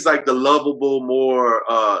 Because he's like the lovable, more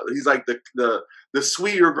he's like the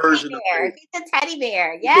sweeter version of Dave. He's a teddy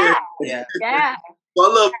bear. Yeah. Yeah. Yeah. So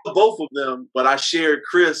I love both of them, but I share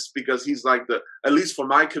Chris because he's like at least for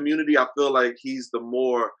my community, I feel like he's the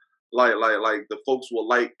more like the folks will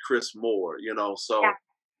like Chris more, so. Yeah.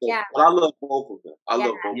 Yeah. But I love both of them. I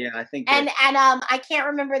love both. Yeah, I think. And I can't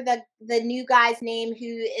remember the new guy's name who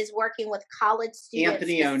is working with college students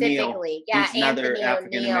Anthony O'Neill. specifically. Yeah, He's another Anthony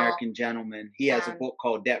African O'Neill. American gentleman. He has a book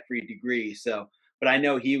called Debt Free Degree. So, but I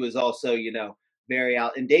know he was also, very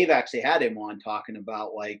out. And Dave actually had him on talking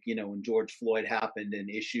about when George Floyd happened and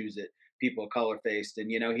issues that people of color faced, and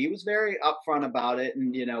he was very upfront about it,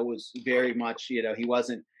 and was very much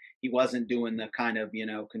he wasn't doing the kind of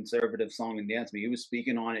conservative song and dance. He was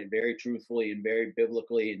speaking on it very truthfully and very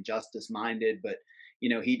biblically and justice minded. But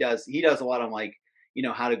he does a lot on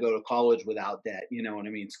how to go to college without debt. You know what I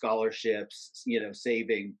mean? Scholarships,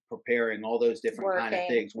 saving, preparing, all those different kind of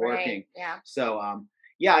things, working. Right. Yeah. So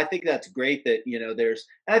yeah, I think that's great that and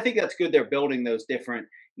I think that's good they're building those different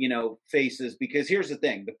faces, because here's the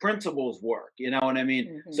thing, the principles work, you know what I mean?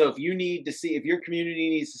 Mm-hmm. So if your community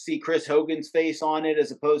needs to see Chris Hogan's face on it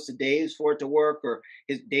as opposed to Dave's for it to work, or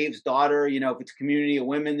Dave's daughter, if it's a community of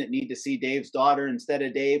women that need to see Dave's daughter instead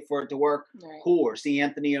of Dave for it to work, right. Cool. Or see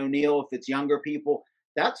Anthony O'Neill if it's younger people,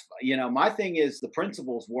 That's, my thing is the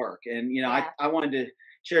principles work. And, Yeah. I wanted to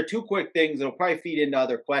share two quick things that'll probably feed into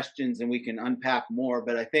other questions and we can unpack more.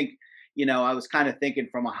 But I think, I was kind of thinking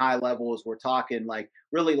from a high level as we're talking, like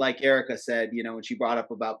really like Erica said, when she brought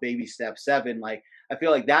up about baby step 7, like I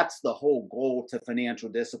feel like that's the whole goal to financial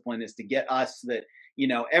discipline is to get us that,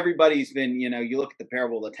 everybody's been, you look at the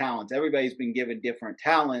parable of the talents, everybody's been given different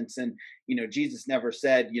talents. And, Jesus never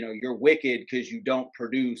said, you're wicked because you don't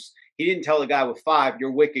produce. He didn't tell the guy with 5,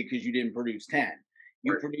 you're wicked because you didn't produce 10.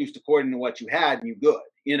 You Right. produced according to what you had and you good.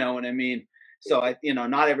 You know what I mean? So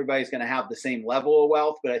not everybody's going to have the same level of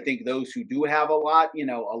wealth, but I think those who do have a lot,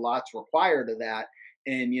 a lot's required of that.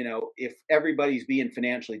 And, if everybody's being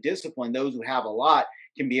financially disciplined, those who have a lot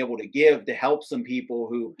can be able to give to help some people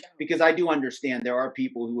who, because I do understand there are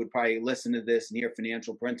people who would probably listen to this and hear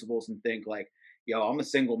financial principles and think like, I'm a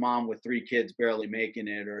single mom with 3 kids barely making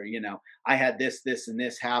it, or, I had this, and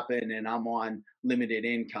this happen and I'm on limited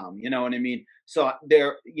income. You know what I mean? So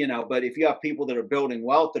there, but if you have people that are building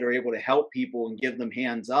wealth that are able to help people and give them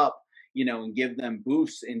hands up, and give them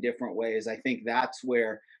boosts in different ways, I think that's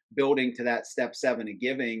where building to that step 7 of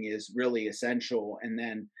giving is really essential. And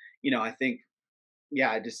then, I think,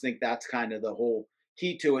 I just think that's kind of the whole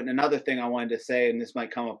key to it. And another thing I wanted to say, and this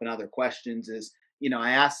might come up in other questions, is,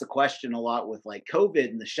 I asked the question a lot with like COVID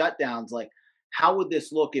and the shutdowns, like, how would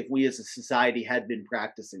this look if we as a society had been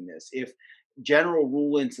practicing this? If general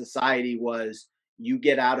rule in society was you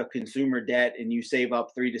get out of consumer debt and you save up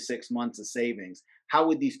 3 to 6 months of savings, how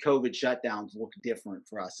would these COVID shutdowns look different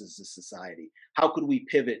for us as a society? How could we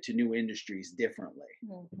pivot to new industries differently?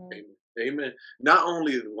 Mhm. Amen. Not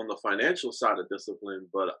only on the financial side of discipline,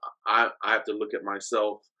 but I have to look at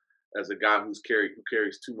myself as a guy who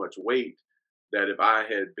carries too much weight. That if I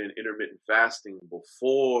had been intermittent fasting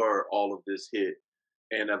before all of this hit,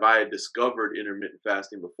 and if I had discovered intermittent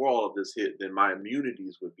fasting before all of this hit, then my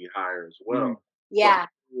immunities would be higher as Mm, well. So Yeah.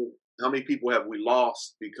 how many people have we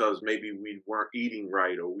lost because maybe we weren't eating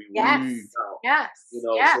right or we weren't mm, Yes. working out? Yes.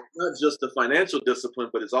 So Yes. it's not just the financial discipline,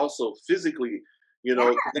 but it's also physically, Yeah.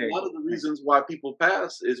 'cause a lot of the reasons why people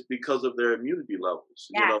pass is because of their immunity levels,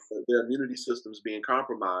 Yes. their immunity systems being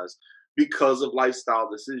compromised because of lifestyle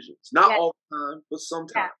decisions. Not Yes. all the time, but Yeah.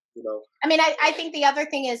 sometimes. I mean, I think the other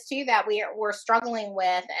thing is too that we're struggling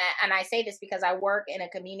with, and I say this because I work in a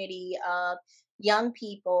community of young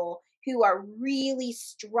people who are really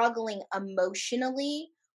struggling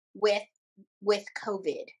emotionally with with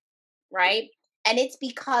COVID, right? And it's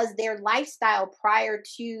because their lifestyle prior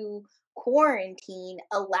to quarantine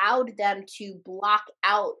allowed them to block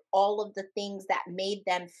out all of the things that made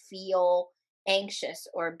them feel anxious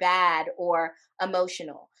or bad or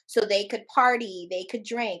emotional. So they could party, they could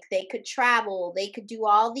drink, they could travel, they could do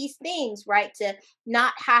all these things, right? To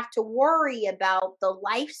not have to worry about the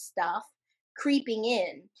life stuff creeping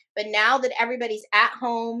in. But now that everybody's at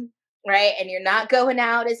home, right, and you're not going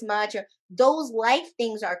out as much, or those life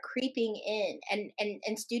things are creeping in,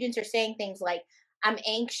 and students are saying things like, I'm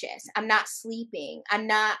anxious, I'm not sleeping, I'm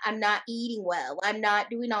not eating well, I'm not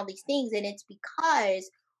doing all these things. And it's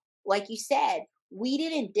because, like you said, we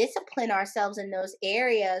didn't discipline ourselves in those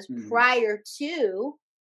areas mm, prior to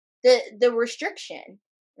the restriction,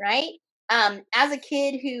 right? As a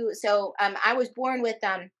kid who, I was born with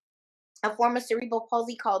a form of cerebral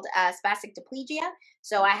palsy called spastic diplegia.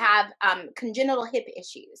 So I have congenital hip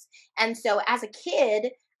issues. And so as a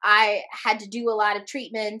kid, I had to do a lot of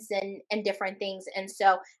treatments and different things. And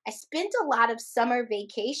so I spent a lot of summer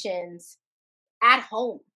vacations at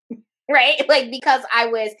home, right? Like because I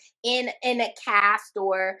was in a cast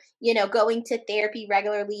or, going to therapy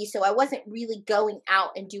regularly. So I wasn't really going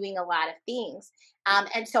out and doing a lot of things.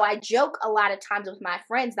 And so I joke a lot of times with my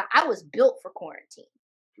friends that I was built for quarantine,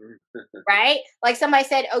 right? Like somebody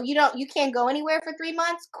said, "Oh, you can't go anywhere for 3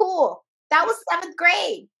 months." Cool. That was 7th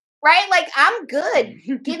grade, right? Like I'm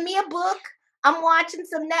good. Give me a book. I'm watching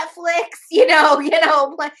some Netflix,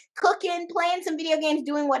 cooking, playing some video games,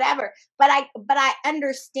 doing whatever. But I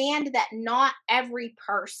understand that not every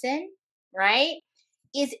person, right,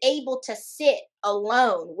 is able to sit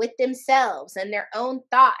alone with themselves and their own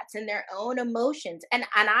thoughts and their own emotions. And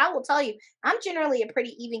I will tell you, I'm generally a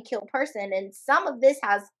pretty even keel person, and some of this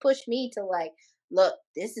has pushed me to like, look,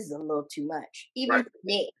 this is a little too much, even Right. for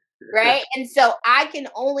me, right? And so I can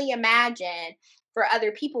only imagine for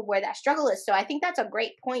other people where that struggle is. So I think that's a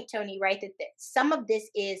great point, Tony, right? That some of this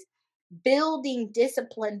is building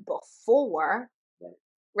discipline before,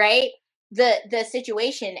 right, the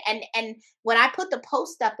situation. And when I put the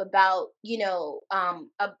post up about,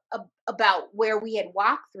 about where we had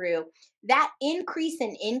walked through, that increase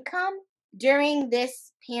in income during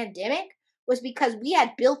this pandemic was because we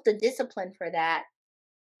had built the discipline for that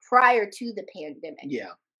prior to the pandemic.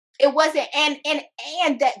 Yeah. It wasn't,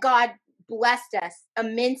 and that God blessed us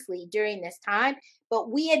immensely during this time,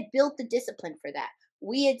 but we had built the discipline for that.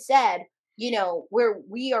 We had said,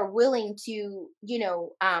 we are willing to,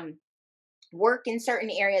 work in certain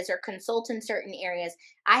areas or consult in certain areas.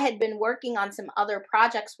 I had been working on some other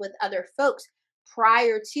projects with other folks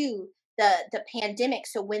prior to the pandemic.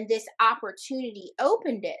 So when this opportunity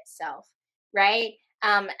opened itself, right?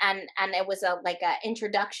 And it was a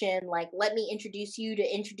introduction, like, let me introduce you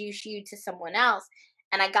to someone else.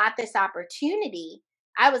 And I got this opportunity.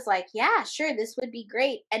 I was like, yeah, sure, this would be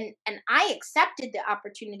great. And I accepted the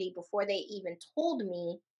opportunity before they even told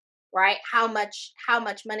me, right, how much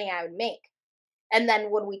money I would make. And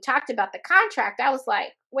then when we talked about the contract, I was like,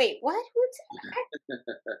 wait, what?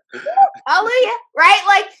 Hallelujah. Right?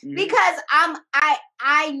 Like, because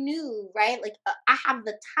I knew, right? Like, I have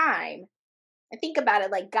the time. I think about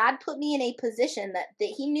it, like, God put me in a position that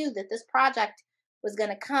he knew that this project was going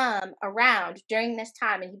to come around during this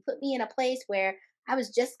time. And he put me in a place where I was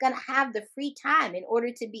just going to have the free time in order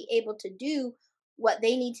to be able to do what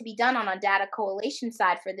they need to be done on a data coalition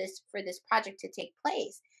side for this project to take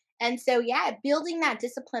place. And so, yeah, building that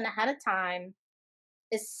discipline ahead of time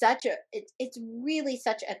is it's really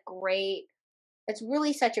such a great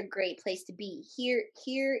place to be.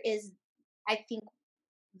 Here is, I think,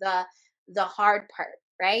 the hard part,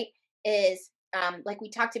 right? Is like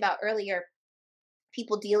we talked about earlier,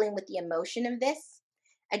 people dealing with the emotion of this.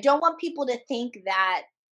 I don't want people to think that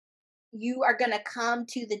you are going to come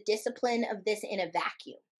to the discipline of this in a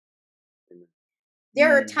vacuum.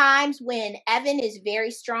 There are times when Evan is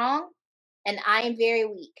very strong and I am very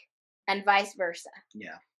weak, and vice versa.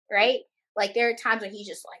 Yeah. Right? Like, there are times when he's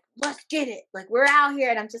just like, let's get it. Like, we're out here.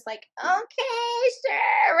 And I'm just like, okay,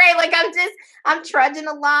 sure. Right? Like, I'm trudging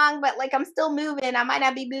along, but like, I'm still moving. I might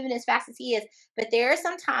not be moving as fast as he is. But there are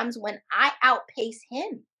some times when I outpace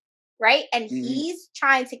him. Right? And he's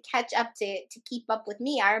trying to catch up to keep up with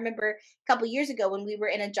me. I remember a couple years ago when we were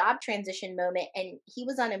in a job transition moment and he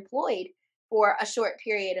was unemployed for a short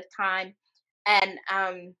period of time. And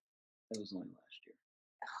it was only last year.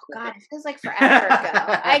 Oh God, it feels like forever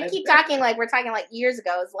ago. I keep talking like we're talking like years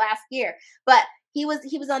ago. It was last year. But he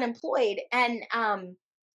was unemployed, and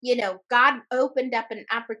God opened up an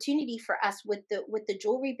opportunity for us with the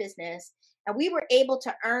jewelry business, and we were able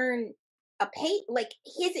to earn like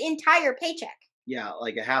his entire paycheck. Yeah,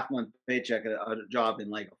 like a half-month paycheck at a job in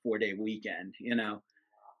like a 4-day weekend,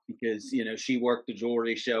 because she worked the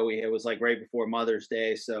jewelry show. It was like right before Mother's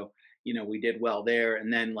Day, so we did well there.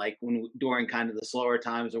 And then like during kind of the slower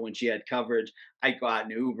times or when she had coverage, I got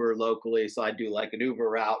an Uber locally, so I'd do like an Uber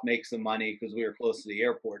route, make some money because we were close to the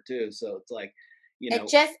airport too. So it's like,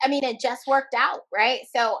 it just worked out, right?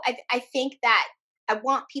 So I think that I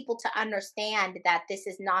want people to understand that this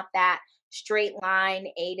is not that straight line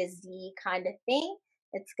A to Z kind of thing.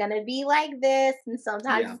 It's going to be like this, and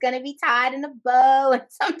sometimes it's going to be tied in a bow, and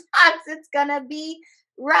sometimes it's going to be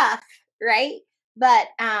rough, right? But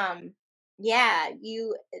it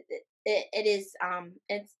is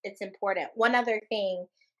it's important. One other thing,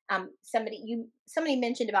 somebody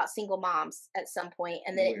mentioned about single moms at some point,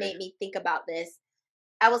 and then it made me think about this.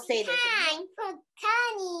 I will say this. Time for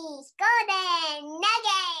Connie's Golden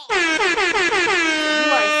Nugget. If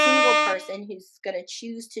you are a single person who's going to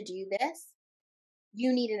choose to do this,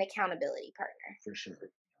 you need an accountability partner. For sure.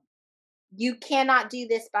 You cannot do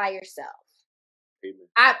this by yourself.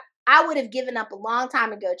 Amen. I would have given up a long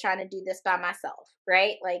time ago trying to do this by myself,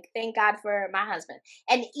 right? Like, thank God for my husband.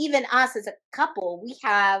 And even us as a couple, we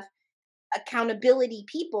have accountability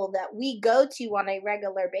people that we go to on a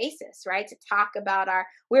regular basis, right? To talk about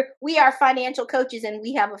we are financial coaches, and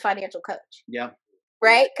we have a financial coach. Yeah.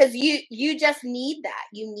 Right? Because you just need that.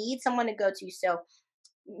 You need someone to go to. So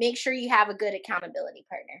make sure you have a good accountability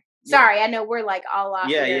partner. Sorry, I know we're like all off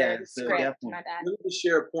your script. So my bad. Let me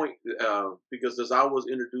share a point because as I was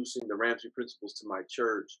introducing the Ramsey principles to my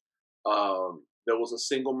church, there was a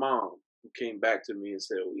single mom who came back to me and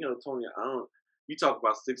said, Tony, you talk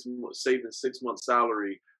about saving 6 months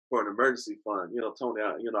salary for an emergency fund. Tony,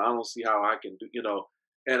 I don't see how I can do,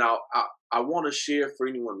 and I want to share for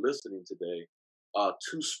anyone listening today,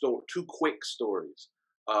 two quick stories.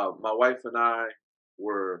 My wife and I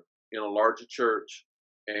were in a larger church,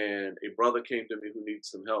 and a brother came to me who needed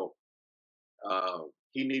some help.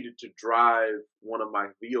 He needed to drive one of my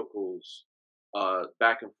vehicles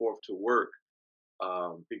back and forth to work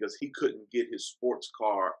because he couldn't get his sports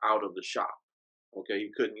car out of the shop. Okay, he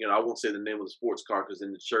couldn't. I won't say the name of the sports car because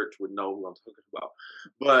then the church would know who I'm talking about.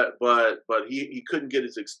 But he couldn't get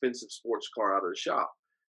his expensive sports car out of the shop.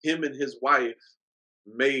 Him and his wife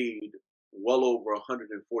made well over $140,000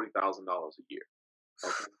 a year.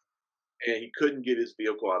 Okay. And he couldn't get his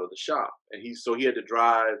vehicle out of the shop. And he had to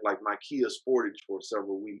drive like my Kia Sportage for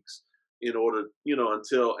several weeks in order,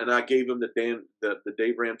 and I gave him the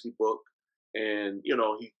Dave Ramsey book. And,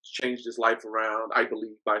 he changed his life around. I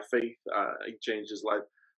believe by faith, he changed his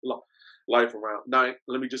life around. Now,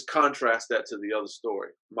 let me just contrast that to the other story.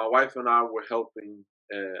 My wife and I were helping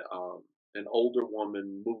an older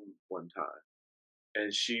woman move one time.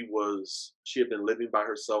 And she had been living by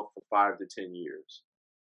herself for 5 to 10 years.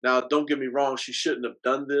 Now, don't get me wrong, she shouldn't have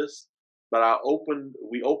done this, but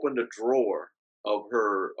we opened a drawer of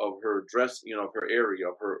her dress, of her area,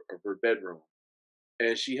 of her bedroom.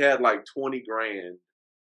 And she had like 20 grand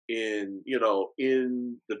in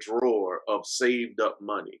the drawer of saved up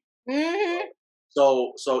money. Mm-hmm.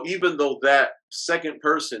 So even though that second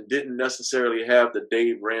person didn't necessarily have the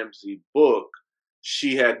Dave Ramsey book,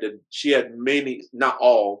 she had many, not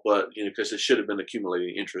all, but because it should have been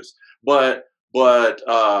accumulating interest, but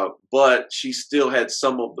she still had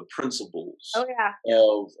some of the principles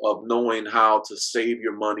of knowing how to save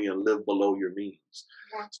your money and live below your means.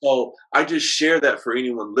 Yeah. So I just share that for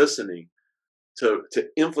anyone listening to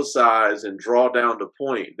emphasize and draw down the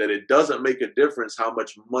point that it doesn't make a difference how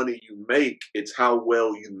much money you make, it's how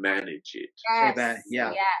well you manage it. Yes. Amen.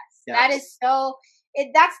 Yeah. Yes. Yeah. That is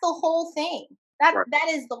that's the whole thing. That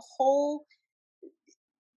is the whole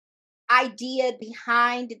idea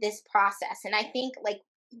behind this process. And I think like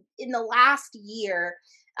in the last year,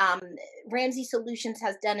 Ramsey Solutions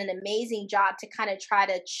has done an amazing job to kind of try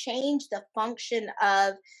to change the function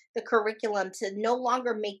of the curriculum to no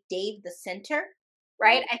longer make Dave the center,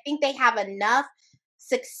 right? I think they have enough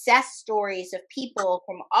success stories of people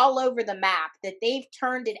from all over the map that they've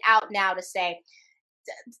turned it out now to say,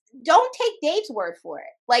 don't take Dave's word for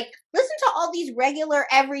it. Like, listen to all these regular,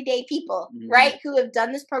 everyday people, right, who have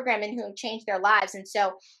done this program and who have changed their lives. And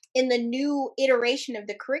so in the new iteration of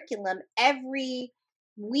the curriculum, every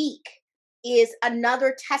week is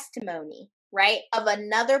another testimony, right, of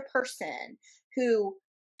another person who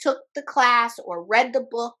took the class or read the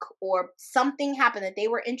book or something happened that they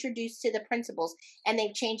were introduced to the principles and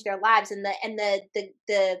they've changed their lives. And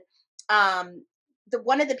the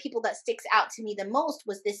one of the people that sticks out to me the most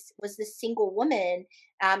was this single woman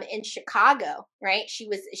in Chicago, right? She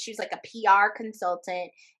was like a PR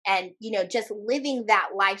consultant and, just living that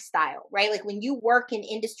lifestyle, right? Like when you work in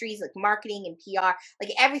industries like marketing and PR,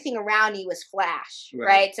 like everything around you is flash,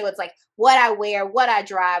 right? So it's like what I wear, what I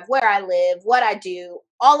drive, where I live, what I do,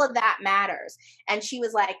 all of that matters. And she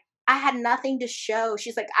was like, I had nothing to show.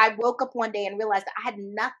 She's like, I woke up one day and realized that I had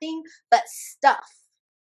nothing but stuff,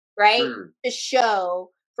 right, to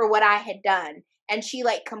show for what I had done. And she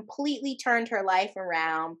like completely turned her life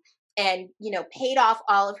around and, paid off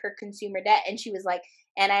all of her consumer debt. And she was like,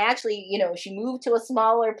 and I actually, she moved to a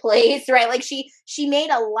smaller place, right? Like she made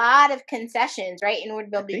a lot of concessions, right, in order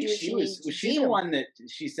to be able to do what she needed to do. Was she the one that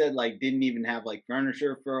she said like didn't even have like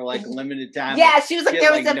furniture for like a limited time? Yeah, she was like,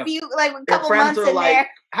 there was a few, like a couple months in there.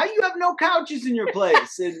 How you have no couches in your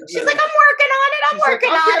place? And she's like, I'm working on it. I'm working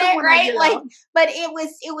on it, right? Like, but it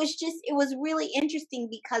was really interesting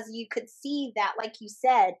because you could see that, like you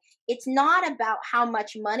said, it's not about how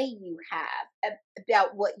much money you have, about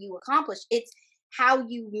what you accomplish. It's how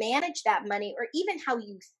you manage that money or even how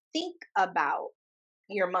you think about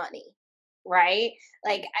your money, right?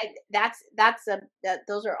 Like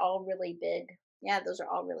those are all really big. Yeah, those are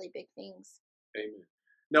all really big things. Amen.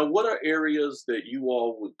 Now, what are areas that you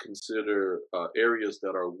all would consider areas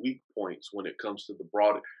that are weak points when it comes to the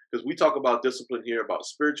broad? Because we talk about discipline here, about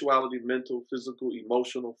spirituality, mental, physical,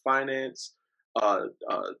 emotional, finance,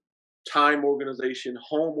 time organization,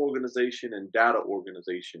 home organization, and data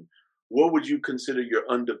organization. What would you consider your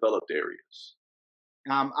undeveloped areas?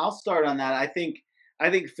 I'll start on that. I think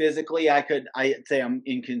physically, I'd say I'm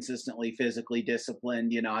inconsistently physically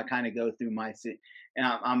disciplined. I kind of go through and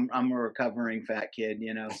I'm a recovering fat kid,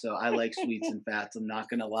 so I like sweets and fats. I'm not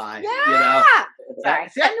gonna lie. Yeah. Sorry.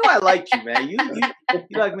 See, I knew I liked you, man. You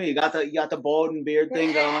like me. You got the bald and beard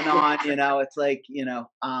thing going on. It's like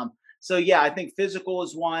So yeah, I think physical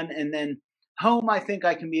is one, and then home. I think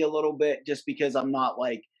I can be a little bit just because I'm not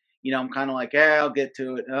like. I'm kind of like, I'll get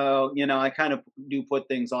to it. Oh, I kind of do put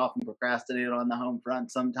things off and procrastinate on the home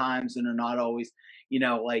front sometimes and are not always,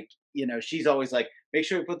 she's always like, make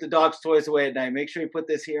sure you put the dog's toys away at night. Make sure you put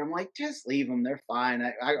this here. I'm like, just leave them. They're fine.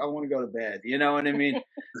 I want to go to bed. You know what I mean?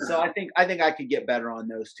 So I think I could get better on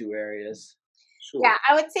those two areas. Sure. Yeah,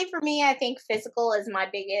 I would say for me, I think physical is my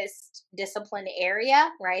biggest discipline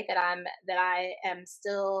area, right? That I am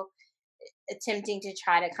still attempting to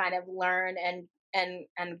try to kind of learn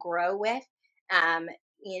and grow with.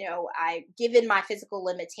 given my physical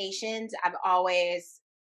limitations, I've always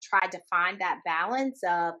tried to find that balance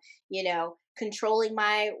of, controlling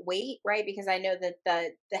my weight, right? Because I know that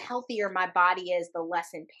the healthier my body is, the less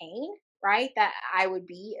in pain, right? That I would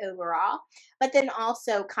be overall. But then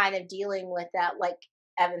also kind of dealing with that, like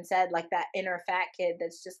Evan said, like that inner fat kid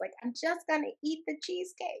that's just like, I'm just gonna eat the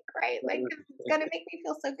cheesecake, right? Like it's gonna make me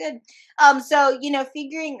feel so good. So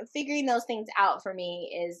figuring those things out for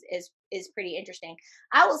me is pretty interesting.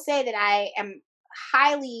 I will say that I am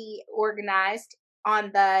highly organized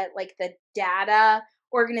on the data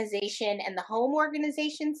organization and the home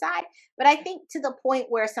organization side, but I think to the point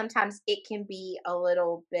where sometimes it can be a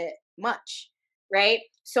little bit much, right?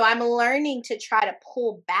 So I'm learning to try to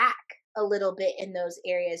pull back a little bit in those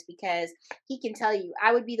areas, because he can tell you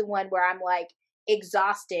I would be the one where I'm like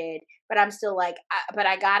exhausted, but I'm still like, but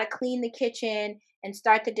I gotta clean the kitchen and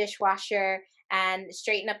start the dishwasher and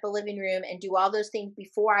straighten up the living room and do all those things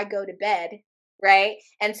before I go to bed, right?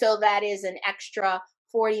 And so that is an extra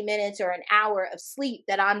 40 minutes or an hour of sleep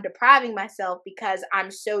that I'm depriving myself because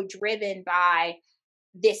I'm so driven by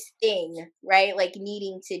this thing, right? Like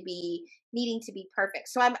needing to be perfect.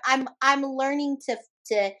 So I'm learning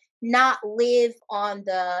to not live on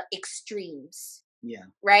the extremes, Yeah.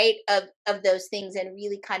 right? Of those things, and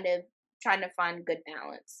really kind of trying to find good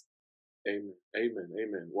balance. Amen. Amen.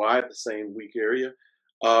 Amen. Well, I have the same weak area.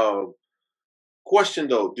 Uh, Question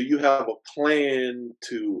though, do you have a plan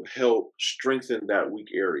to help strengthen that weak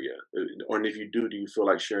area? Or if you do you feel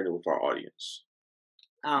like sharing it with our audience?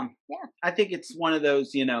 Yeah. I think it's one of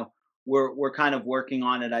those, we're kind of working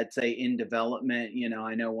on it, I'd say, in development.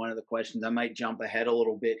 I know one of the questions, I might jump ahead a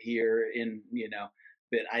little bit here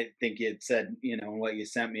but I think it said, what you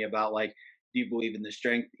sent me about, like, do you believe in the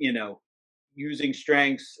strength, using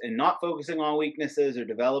strengths and not focusing on weaknesses or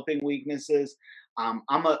developing weaknesses. I'm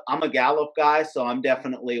a Gallup guy, so I'm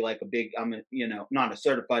definitely like I'm not a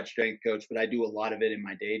certified strength coach, but I do a lot of it in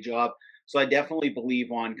my day job. So I definitely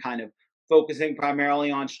believe on kind of focusing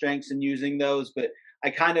primarily on strengths and using those, but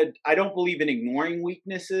I don't believe in ignoring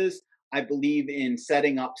weaknesses. I believe in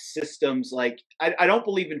setting up systems. Like I don't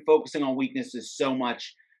believe in focusing on weaknesses so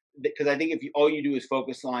much, because I think if all you do is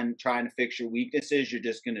focus on trying to fix your weaknesses, you're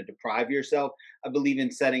just going to deprive yourself. I believe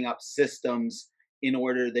in setting up systems in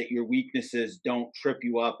order that your weaknesses don't trip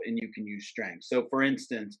you up and you can use strength. So for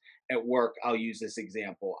instance, at work, I'll use this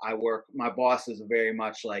example. My boss is very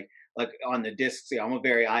much like on the disc scale, I'm a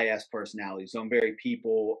very IS personality. So I'm very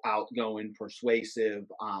people, outgoing, persuasive.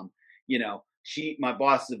 My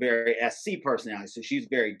boss is a very SC personality. So she's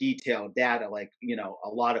very detailed, data, like, a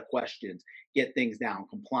lot of questions, get things down,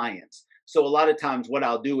 compliance. So a lot of times what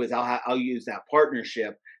I'll do is I'll use that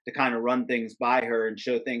partnership to kind of run things by her and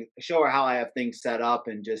show her how I have things set up,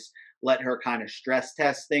 and just let her kind of stress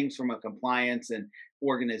test things from a compliance and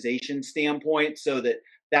organization standpoint, so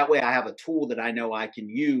that way I have a tool that I know I can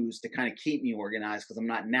use to kind of keep me organized, because I'm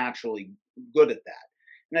not naturally good at that.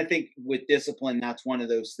 And I think with discipline, that's one of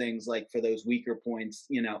those things, like for those weaker points,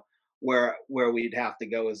 where we'd have to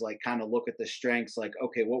go is like kind of look at the strengths, like,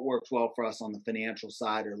 okay, what works well for us on the financial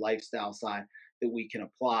side or lifestyle side that we can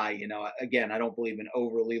apply. Again, I don't believe in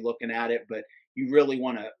overly looking at it, but you really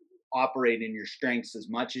want to operate in your strengths as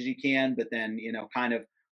much as you can, but then, kind of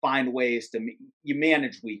find ways you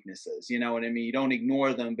manage weaknesses. You know what I mean? You don't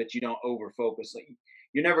ignore them, but you don't over focus. Like,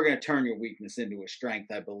 you're never going to turn your weakness into a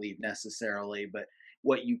strength, I believe, necessarily. But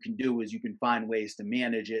what you can do is you can find ways to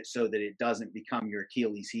manage it so that it doesn't become your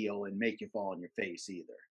Achilles heel and make you fall on your face either.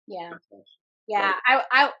 Yeah. Yeah,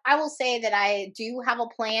 I will say that I do have a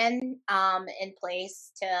plan in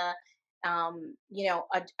place to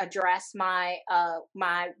address my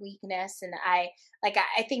my weakness. And I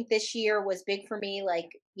think this year was big for me, like,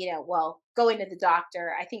 going to the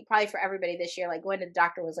doctor. I think probably for everybody this year, like going to the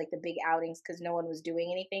doctor was like the big outings, because no one was doing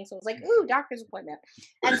anything, so it was like, ooh, doctor's appointment.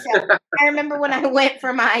 And so I remember when I went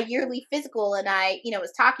for my yearly physical, and I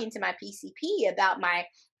was talking to my PCP about my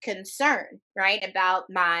concern, right, about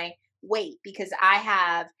my weight, because I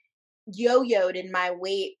have yo-yoed in my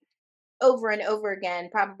weight over and over again,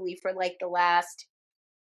 probably for like the last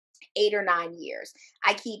 8 or 9 years.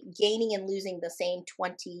 I keep gaining and losing the same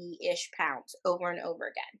 20-ish pounds over and over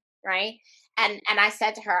again, right? And I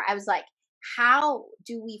said to her, I was like, how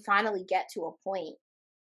do we finally get to a point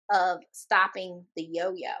of stopping the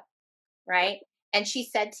yo-yo, right? And she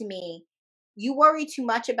said to me, you worry too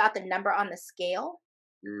much about the number on the scale.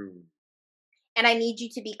 And I need you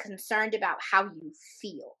to be concerned about how you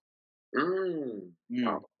feel.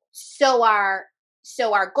 Wow. So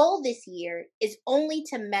our goal this year is only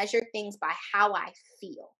to measure things by how I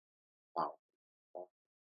feel. Wow.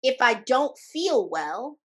 If I don't feel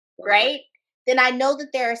well, right, then I know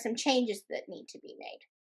that there are some changes that need to be made.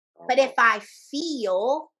 But if I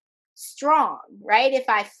feel strong, right? If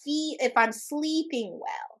I'm sleeping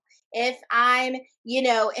well, if I'm,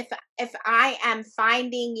 if I am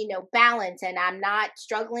finding, balance, and I'm not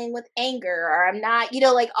struggling with anger, or I'm not,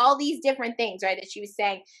 like all these different things, right? That she was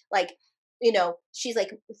saying, like, she's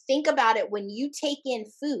like, think about it. When you take in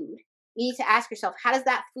food, you need to ask yourself, how does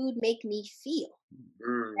that food make me feel?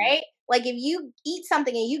 Right? Like if you eat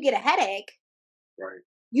something and you get a headache, right,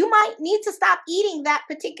 you might need to stop eating that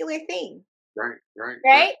particular thing.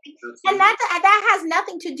 Right. And that has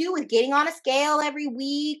nothing to do with getting on a scale every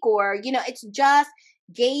week, or, it's just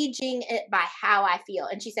gauging it by how I feel.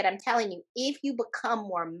 And she said, I'm telling you, if you become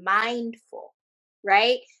more mindful,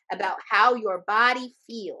 right, about how your body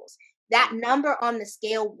feels, that number on the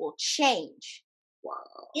scale will change. Wow.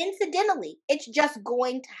 Incidentally, it's just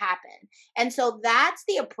going to happen. And so that's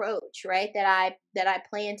the approach, right, that I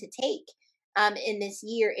plan to take in this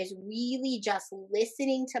year, is really just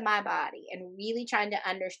listening to my body and really trying to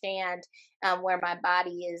understand where my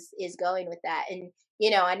body is going with that. And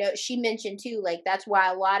I know she mentioned too, like that's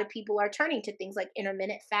why a lot of people are turning to things like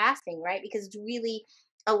intermittent fasting, right? Because it's really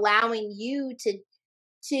allowing you to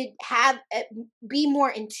have be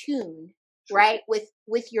more in tune, right,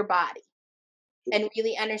 with your body, and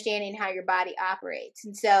really understanding how your body operates.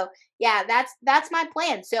 And so, yeah, that's my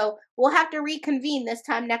plan. So we'll have to reconvene this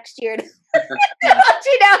time next year to let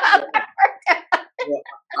you know how that worked out.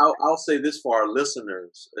 Well, I'll say this for our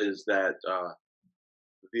listeners is that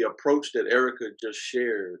the approach that Erica just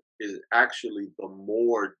shared is actually the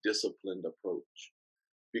more disciplined approach,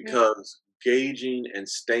 because gauging and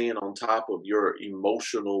staying on top of your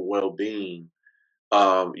emotional well-being,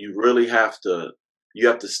 you really have to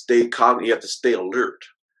stay cognitive, you have to stay alert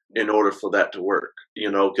in order for that to work,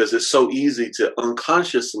 because it's so easy to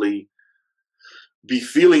unconsciously be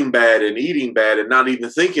feeling bad and eating bad and not even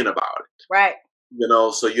thinking about it. Right.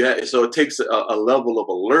 So it takes a level of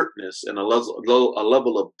alertness and a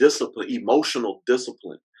level of discipline, emotional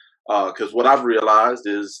discipline. Because what I've realized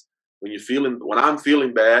is when I'm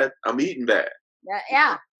feeling bad, I'm eating bad.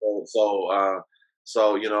 Yeah.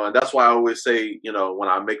 So, and that's why I always say, when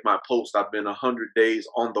I make my post, I've been 100 days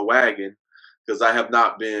on the wagon, because I have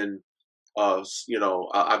not been, I've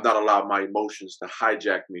not allowed my emotions to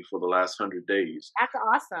hijack me for the last 100 days. That's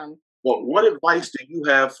awesome. But what advice do you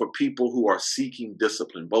have for people who are seeking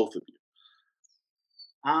discipline, both of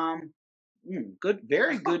you?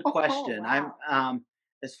 Very good question. Wow.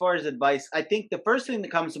 As far as advice, I think the first thing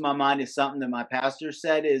that comes to my mind is something that my pastor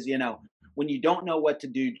said is, when you don't know what to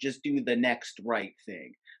do, just do the next right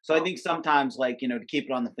thing. So I think sometimes, like, to keep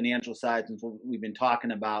it on the financial side, since we've been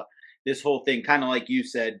talking about this whole thing, kind of like you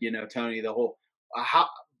said, Tony, the whole,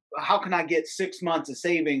 how can I get 6 months of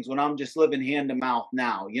savings when I'm just living hand to mouth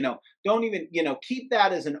now? Don't even, keep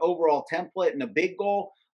that as an overall template and a big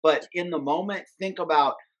goal. But in the moment, think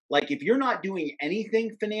about, like, if you're not doing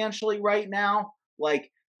anything financially right now,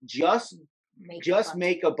 like, just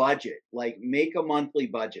make a budget, like make a monthly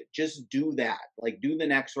budget. Just do that. Like, do the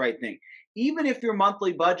next right thing. Even if your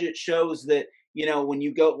monthly budget shows that, when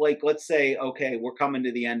you go, like, let's say, okay, we're coming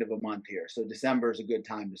to the end of a month here, so December is a good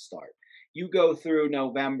time to start. You go through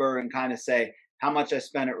November and kind of say how much I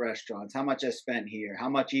spent at restaurants, how much I spent here, how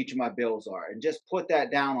much each of my bills are, and just put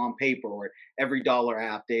that down on paper. Or Every Dollar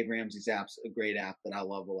app, Dave Ramsey's app's a great app that I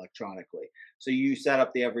love electronically. So you set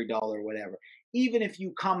up the Every Dollar, whatever. Even if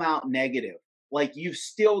you come out negative, like, you've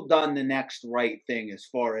still done the next right thing as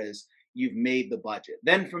far as you've made the budget.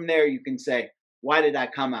 Then from there, you can say, why did I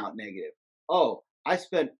come out negative? Oh, I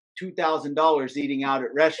spent $2,000 eating out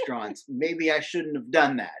at restaurants. Maybe I shouldn't have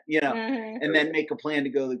done that, and then make a plan to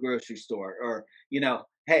go to the grocery store. Or,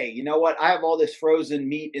 hey, you know what? I have all this frozen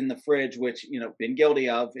meat in the fridge, which, been guilty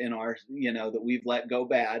of in our, that we've let go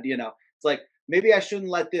bad. It's like, maybe I shouldn't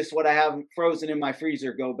let what I have frozen in my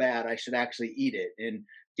freezer go bad. I should actually eat it and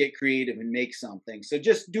get creative and make something. So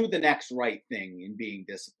just do the next right thing in being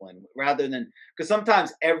disciplined, rather than, because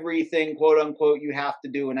sometimes everything, quote unquote, you have to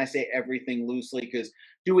do, and I say everything loosely, because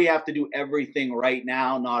do we have to do everything right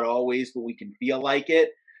now? Not always, but we can feel like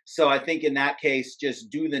it. So I think in that case, just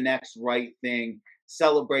do the next right thing,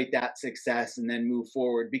 celebrate that success, and then move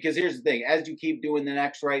forward. Because here's the thing, as you keep doing the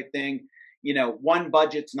next right thing, one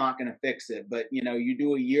budget's not going to fix it, but you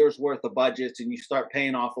do a year's worth of budgets and you start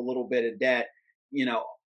paying off a little bit of debt,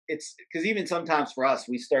 it's because even sometimes for us,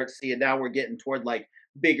 we start to see it now. We're getting toward like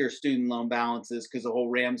bigger student loan balances, because the whole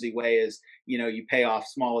Ramsey way is, you pay off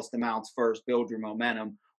smallest amounts first, build your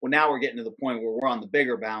momentum. Well, now we're getting to the point where we're on the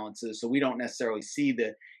bigger balances, so we don't necessarily see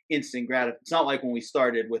the instant gratification. It's not like when we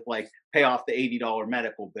started with like pay off the $80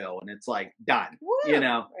 medical bill and it's like done. Woo! You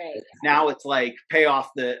know, Right. now it's like pay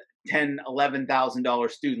off the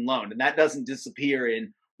 $11,000 student loan, and that doesn't disappear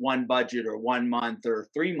in one budget or 1 month or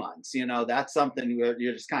 3 months. You know, that's something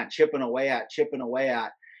you're just kind of chipping away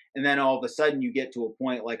at. And then all of a sudden you get to a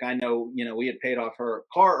point like, I know, you know, we had paid off her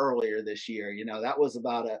car earlier this year. You know, that was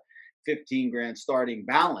about a 15 grand starting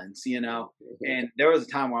balance, you know, and there was a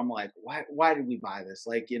time where I'm like, why did we buy this?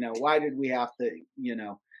 Like, you know, why did we have to, you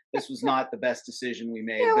know, this was not the best decision we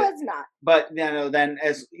made. It was not. But, you know, then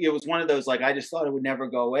as it was one of those, like, I just thought it would never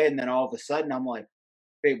go away. And then all of a sudden I'm like,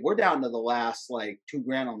 babe, we're down to the last like 2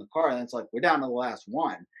 grand on the car. And it's like, we're down to the last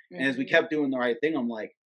one. Mm-hmm. And as we kept doing the right thing, I'm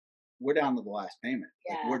like, we're down to the last payment.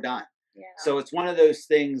 Yeah. Like, we're done. Yeah. So it's one of those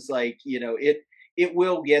things like, you know, it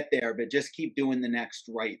will get there, but just keep doing the next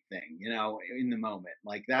right thing, you know, in the moment.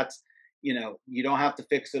 Like that's, you know, you don't have to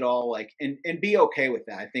fix it all, like, and be okay with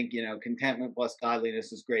that. I think, you know, contentment plus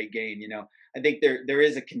godliness is great gain. You know, I think there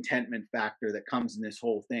is a contentment factor that comes in this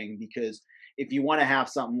whole thing, because if you want to have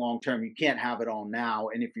something long-term, you can't have it all now.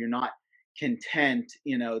 And if you're not content,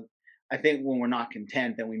 you know, I think when we're not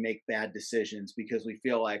content, then we make bad decisions because we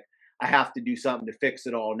feel like I have to do something to fix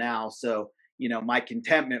it all now. So, you know, my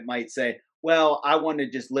contentment might say, well, I want to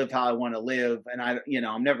just live how I want to live. And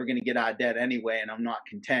I'm never going to get out of debt anyway. And I'm not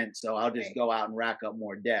content. So I'll just go out and rack up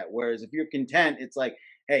more debt. Whereas if you're content, it's like,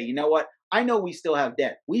 hey, you know what? I know we still have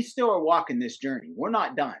debt. We still are walking this journey. We're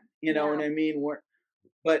not done. You know what I mean?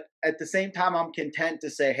 But at the same time, I'm content to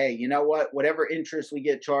say, hey, you know what? Whatever interest we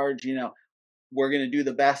get charged, you know, we're going to do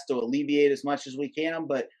the best to alleviate as much as we can.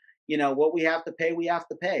 But, you know, what we have to pay, we have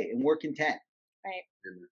to pay. And we're content. Right.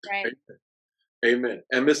 Right. Amen.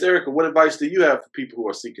 And Miss Erica, what advice do you have for people who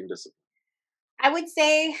are seeking discipline? I would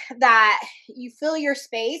say that you fill your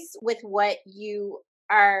space with what you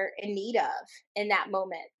are in need of in that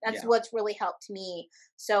moment. That's what's really helped me.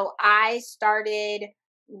 So I started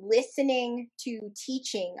listening to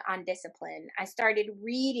teaching on discipline. I started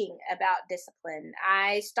reading about discipline.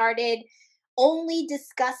 I started only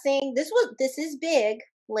discussing, this is big,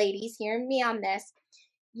 ladies, hear me on this.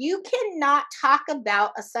 You cannot talk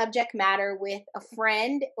about a subject matter with a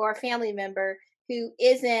friend or a family member who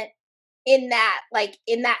isn't in that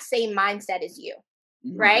same mindset as you,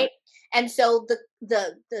 right? And so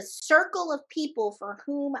the circle of people for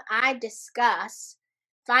whom I discuss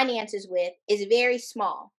finances with is very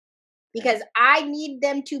small, because I need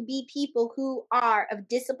them to be people who are of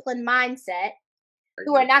disciplined mindset,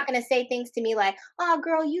 who are not going to say things to me like, oh,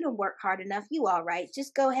 girl, you don't work hard enough. You all right.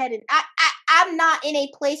 Just go ahead. And I'm not in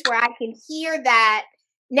a place where I can hear that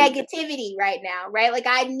negativity right now, right? Like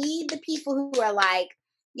I need the people who are like,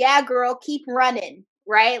 yeah, girl, keep running,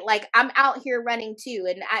 right? Like I'm out here running too.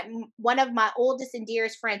 And one of my oldest and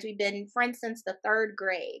dearest friends, we've been friends since the 3rd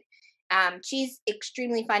grade. She's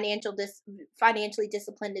extremely financially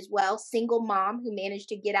disciplined as well. Single mom who managed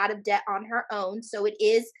to get out of debt on her own. So it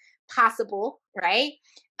is possible, right?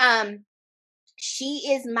 She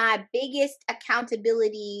is my biggest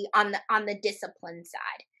accountability on the discipline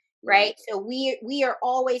side, right? So we are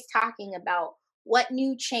always talking about what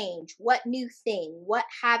new change, what new thing, what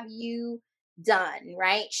have you done,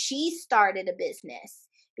 right? She started a business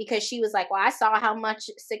because she was like, well, I saw how much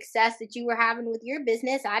success that you were having with your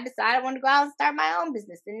business. I decided I wanted to go out and start my own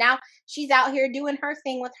business. And now she's out here doing her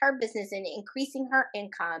thing with her business and increasing her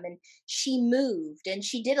income. And she moved and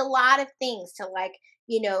she did a lot of things to like,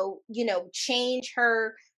 change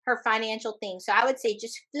her financial thing. So I would say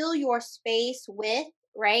just fill your space with,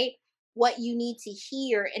 right, what you need to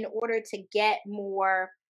hear in order to get more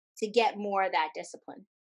of that discipline.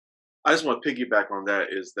 I just want to piggyback on that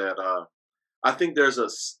is that I think there's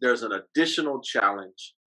an additional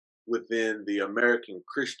challenge within the American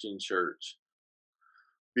Christian church,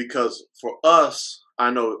 because for us, I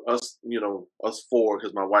know us, us four,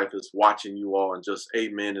 because my wife is watching you all and just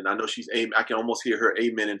amen. And I know she's amen. I can almost hear her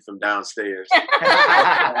amening from downstairs.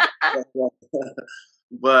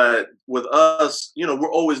 But with us,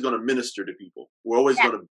 we're always going to minister to people. We're always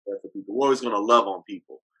going to be there for people. We're always going to love on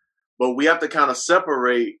people. But we have to kind of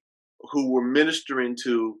separate who we're ministering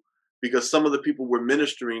to, because some of the people we're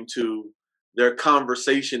ministering to, their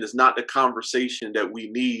conversation is not the conversation that we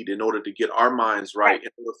need in order to get our minds right in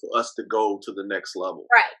order for us to go to the next level.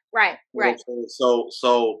 Right. So,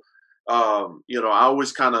 I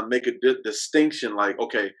always kind of make a distinction like,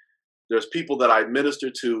 okay, there's people that I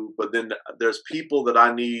minister to, but then there's people that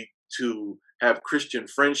I need to have Christian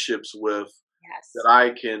friendships with that I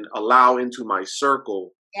can allow into my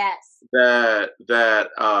circle. That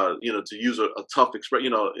to use a tough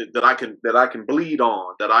expression, that I can bleed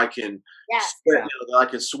on, that I can sweat, that I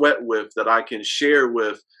can sweat with, that I can share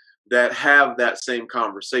with, that have that same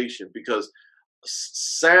conversation, because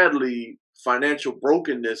sadly, financial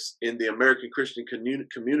brokenness in the American Christian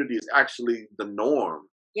community is actually the norm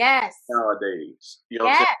Yes. nowadays. You know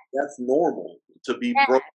what I'm Yes. saying? That's normal to be Yes.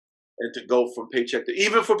 broke and to go from paycheck to,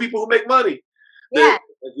 even for people who make money. Yes.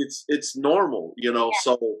 It's normal, you know. Yes.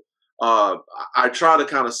 So I try to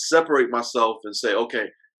kind of separate myself and say, okay,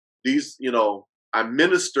 these, you know, I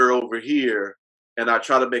minister over here and I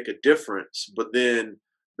try to make a difference. But then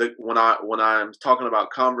when I'm talking about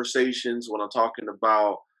conversations, when I'm talking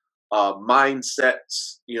about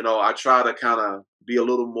mindsets, you know, I try to kind of be a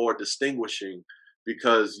little more distinguishing,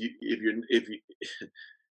 because if you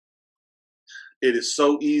it is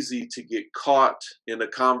so easy to get caught in a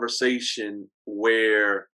conversation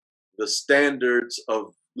where the standards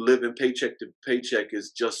of living paycheck to paycheck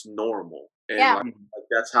is just normal, and Yeah. like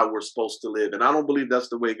that's how we're supposed to live. And I don't believe that's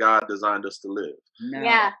the way God designed us to live. No.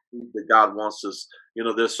 Yeah. That God wants us, you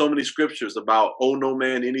know, there's so many scriptures about owe no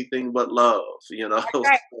man anything but love, you know. That's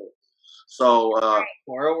right. So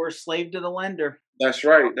Borrower slave to the lender. that's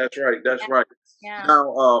right. That's right. That's right. Yeah.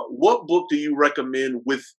 Now, what book do you recommend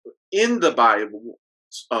within the Bible?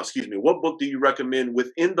 Excuse me. What book do you recommend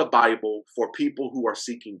within the Bible for people who are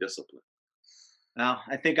seeking discipline? Well,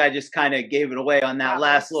 I think I just kind of gave it away on that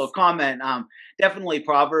last Proverbs. little comment. Definitely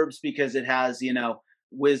Proverbs, because it has,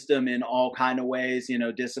 wisdom in all kind of ways,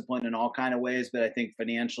 discipline in all kind of ways. But I think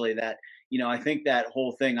financially that, I think that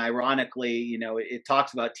whole thing, ironically, it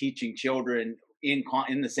talks about teaching children in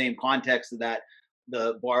the same context of that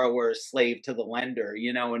the borrower is slave to the lender,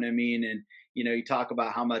 you know what I mean? And, you talk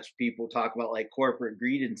about how much people talk about like corporate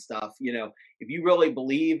greed and stuff, if you really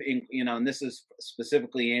believe in, and this is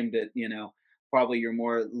specifically aimed at, probably your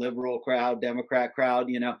more liberal crowd, Democrat crowd,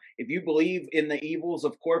 if you believe in the evils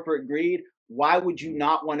of corporate greed, why would you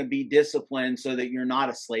not want to be disciplined so that you're not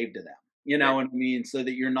a slave to them? You know what I mean? So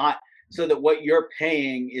that you're not, so that what you're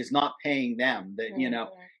paying is not paying them. That,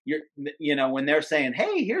 when they're saying,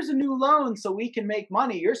 hey, here's a new loan so we can make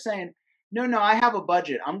money, you're saying, no, I have a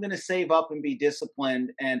budget. I'm going to save up and be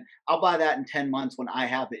disciplined, and I'll buy that in 10 months when I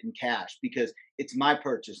have it in cash, because it's my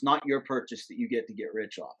purchase, not your purchase that you get to get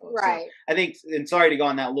rich off of. Right. So I think, and sorry to go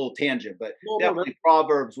on that little tangent, but definitely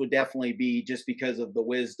Proverbs would definitely be, just because of the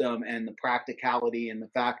wisdom and the practicality and the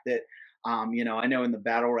fact that, I know in the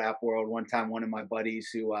battle rap world, one time one of my buddies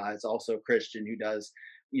who is also a Christian, who does,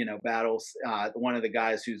 battles, one of the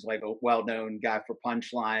guys who's like a well-known guy for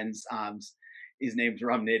punchlines, his name's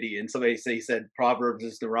Rum Nitty, and somebody said Proverbs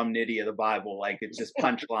is the Rum Nitty of the Bible, like it's just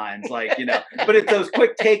punchlines, like, but it's those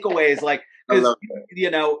quick takeaways, like, because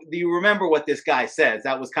do you remember what this guy says?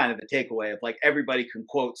 That was kind of the takeaway of like, everybody can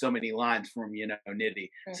quote so many lines from, Nitty.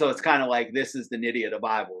 Mm-hmm. So it's kind of like, this is the Nitty of the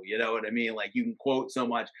Bible, you know what I mean? Like, you can quote so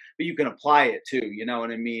much, but you can apply it too, you know what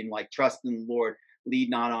I mean? Like, trust in the Lord, lead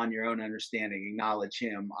not on your own understanding, acknowledge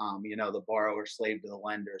him, the borrower slave to the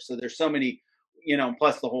lender. So there's so many,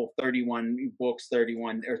 plus the whole 31 books,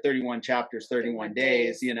 31 chapters, 31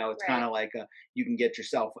 days, it's kind of like you can get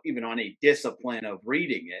yourself even on a discipline of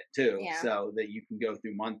reading it too, so that you can go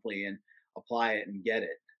through monthly and apply it and get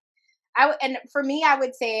it. And for me, I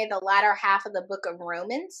would say the latter half of the book of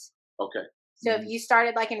Romans. Okay. So if you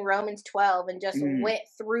started like in Romans 12 and just went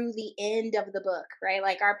through the end of the book, right?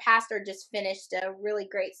 Like our pastor just finished a really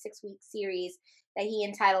great 6-week series that he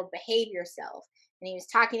entitled Behave Yourself. And he was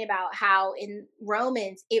talking about how in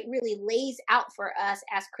Romans, it really lays out for us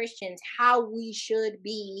as Christians how we should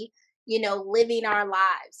be, living our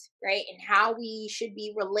lives, right? And how we should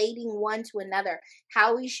be relating one to another,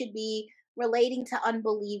 how we should be relating to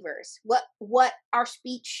unbelievers, what our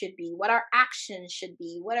speech should be, what our actions should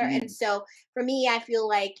be, and so for me, I feel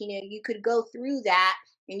like, you could go through that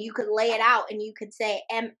and you could lay it out and you could say,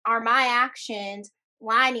 are my actions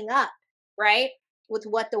lining up, right? With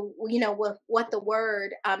what with what the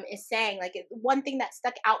word is saying. Like one thing that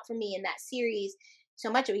stuck out for me in that series so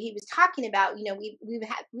much of it, he was talking about, we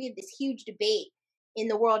had this huge debate in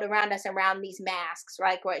the world around us around these masks,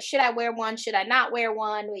 right? Should I wear one? Should I not wear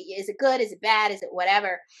one? Is it good? Is it bad? Is it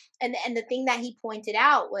whatever? And the thing that he pointed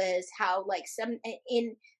out was how like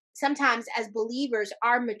sometimes as believers,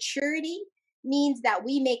 our maturity means that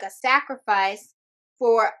we make a sacrifice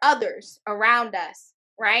for others around us,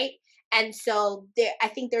 right? And so I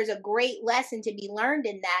think there's a great lesson to be learned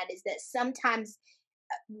in that, is that sometimes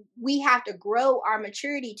we have to grow our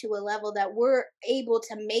maturity to a level that we're able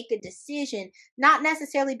to make a decision, not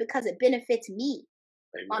necessarily because it benefits me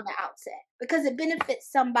on the outset, because it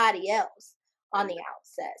benefits somebody else on the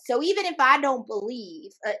outset. So even if I don't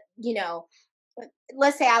believe,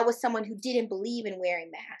 let's say I was someone who didn't believe in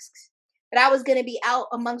wearing masks, but I was going to be out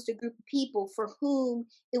amongst a group of people for whom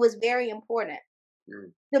it was very important.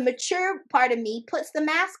 Mm. The mature part of me puts the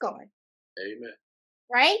mask on, Amen.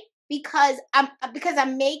 right? Because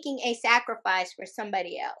I'm making a sacrifice for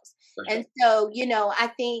somebody else. That's And right. so, I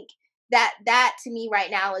think that to me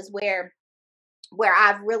right now is where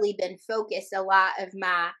I've really been focused. A lot of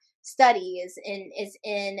my study is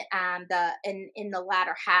in the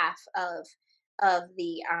latter half of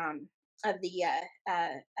the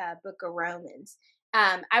book of Romans.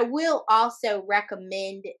 I will also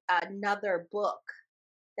recommend another book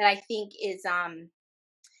that I think is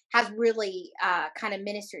has really kind of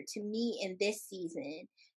ministered to me in this season.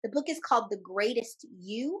 The book is called The Greatest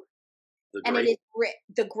You, The and it great.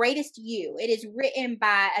 is The Greatest You. It is written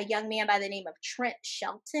by a young man by the name of Trent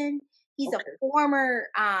Shelton. He's a Okay. former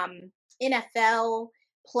NFL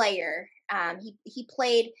player. He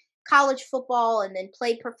played college football and then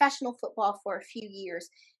played professional football for a few years,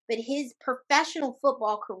 but his professional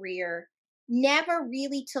football career never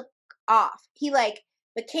really took off. He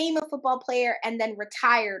became a football player and then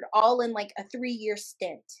retired all in like a 3-year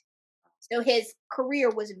stint. So his career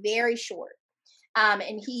was very short.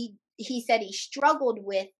 And he said he struggled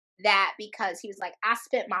with that because he was like, I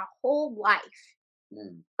spent my whole life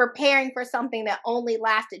Mm. preparing for something that only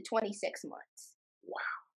lasted 26 months. Wow.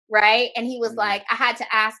 Right. And he was Mm. like, I had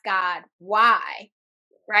to ask God why.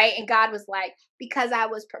 Right. And God was like, because I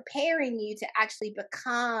was preparing you to actually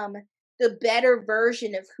become the better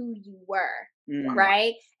version of who you were. Mm.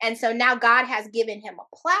 Right. And so now God has given him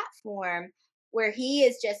a platform where he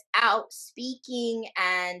is just out speaking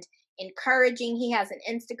and encouraging. He has an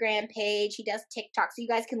Instagram page. He does TikTok. So you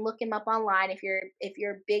guys can look him up online if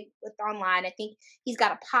you're big with online. I think he's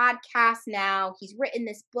got a podcast now. He's written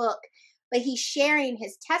this book, but he's sharing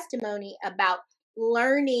his testimony about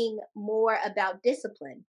learning more about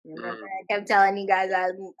discipline. Remember, I kept telling you guys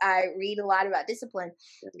I read a lot about discipline,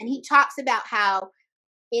 and he talks about how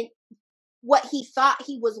in what he thought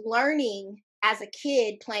he was learning as a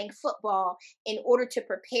kid playing football in order to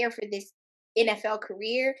prepare for this NFL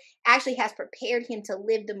career actually has prepared him to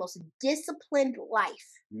live the most disciplined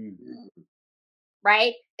life, Mm.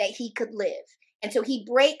 right? That he could live. And so he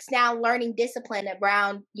breaks down learning discipline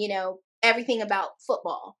around, everything about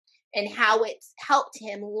football and how it's helped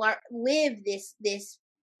him live this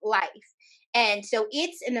life. And so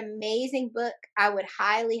it's an amazing book. I would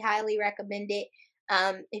highly, highly recommend it.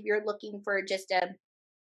 If you're looking for just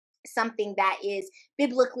something that is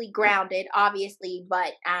biblically grounded, obviously,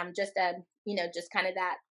 but just just kind of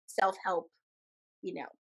that self-help,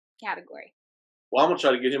 category. Well, I'm gonna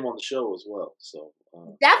try to get him on the show as well. So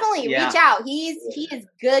Definitely Yeah. reach out. He is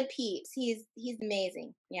good peeps. He's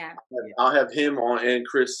amazing. Yeah. I'll have him on and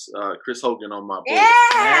Chris Hogan on my board. Yeah.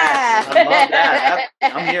 I love that.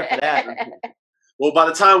 I'm here for that. Well, by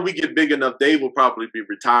the time we get big enough, Dave will probably be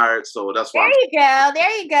retired. So that's why.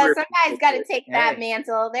 There you go. Somebody's got to take that Hey.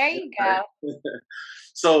 mantle. There you go.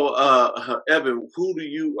 So, Evan,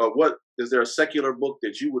 what is there a secular book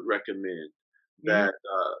that you would recommend that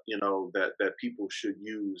that people should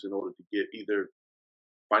use in order to get either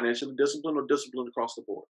financially disciplined or disciplined across the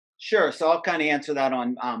board? Sure. So I'll kind of answer that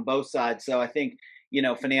on both sides. So I think,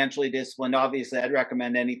 financially disciplined, obviously I'd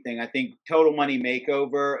recommend anything. I think Total Money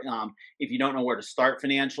Makeover, if you don't know where to start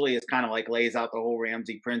financially, is kind of like lays out the whole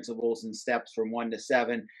Ramsey principles and steps from 1 to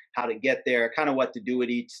 7, how to get there, kind of what to do at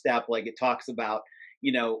each step. Like it talks about,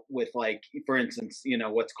 with like, for instance,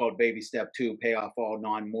 what's called baby step 2, pay off all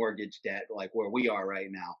non-mortgage debt, like where we are right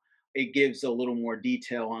now. It gives a little more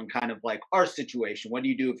detail on kind of like our situation. What do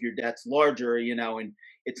you do if your debt's larger, and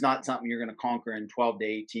it's not something you're going to conquer in 12 to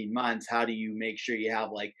 18 months? How do you make sure you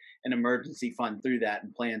have like an emergency fund through that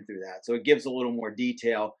and plan through that? So it gives a little more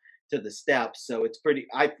detail to the steps. So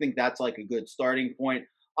I think that's like a good starting point.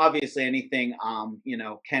 Obviously anything,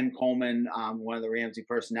 Ken Coleman, one of the Ramsey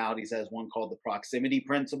personalities, has one called the proximity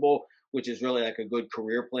principle, which is really like a good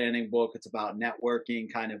career planning book. It's about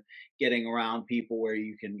networking, kind of getting around people where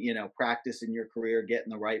you can, practice in your career, get in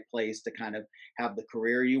the right place to kind of have the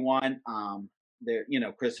career you want.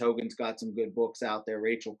 Chris Hogan's got some good books out there.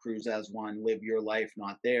 Rachel Cruz has one, Live Your Life,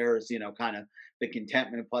 Not Theirs, kind of the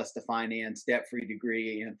contentment plus the finance, debt-free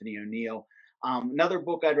degree, Anthony O'Neill. Another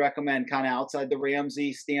book I'd recommend kind of outside the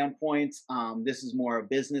Ramsey standpoints. This is more a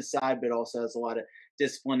business side, but also has a lot of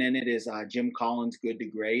discipline in it, is Jim Collins' Good to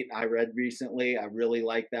Great. I read recently. I really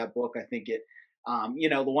like that book. I think it,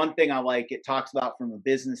 the one thing I like, it talks about from a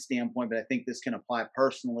business standpoint, but I think this can apply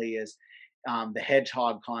personally, is the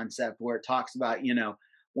hedgehog concept, where it talks about,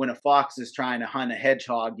 when a fox is trying to hunt a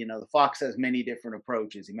hedgehog, the fox has many different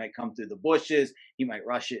approaches. He might come through the bushes. He might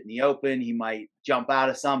rush it in the open. He might jump out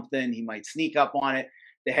of something. He might sneak up on it.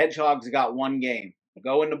 The hedgehog's got one game.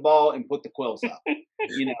 Go in the ball and put the quills up.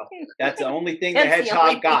 That's the only thing the That's the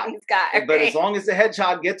only hedgehog got. thing he's got, But right? as long as the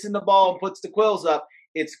hedgehog gets in the ball and puts the quills up,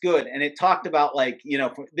 it's good. And it talked about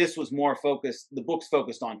this was more focused, the book's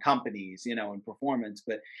focused on companies, and performance,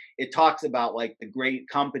 but it talks about like the great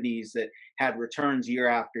companies that had returns year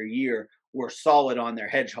after year were solid on their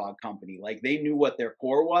hedgehog company. Like they knew what their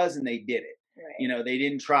core was and they did it. Right. They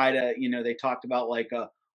didn't try to, they talked about like a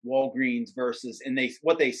Walgreens versus, and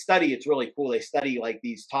what they study, it's really cool. They study like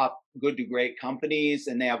these top good to great companies,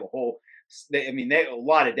 and they have a whole, a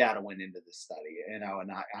lot of data went into this study, and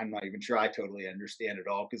I'm not even sure I totally understand it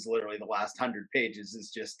all, because literally the last 100 pages is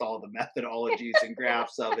just all the methodologies and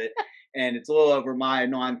graphs of it. And it's a little over my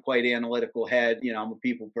non-quite analytical head. I'm a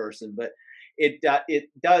people person, but it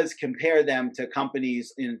does compare them to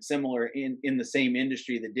companies in the same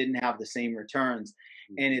industry that didn't have the same returns.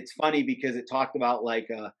 And it's funny because it talked about like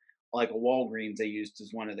a Walgreens they used as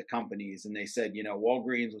one of the companies, and they said,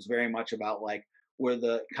 Walgreens was very much about like we're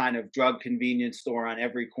the kind of drug convenience store on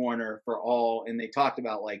every corner for all. And they talked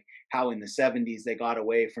about like how in the 70s they got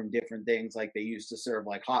away from different things, like they used to serve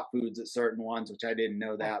like hot foods at certain ones, which I didn't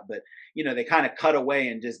know that, but they kind of cut away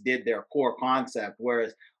and just did their core concept,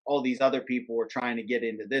 whereas all these other people were trying to get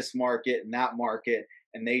into this market and that market,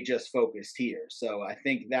 and they just focused here. So I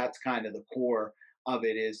think that's kind of the core of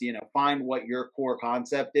it is, find what your core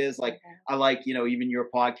concept is. Like, I like, even your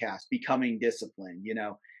podcast, Becoming Disciplined,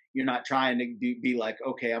 you're not trying to be like,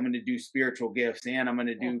 okay, I'm going to do spiritual gifts, and I'm going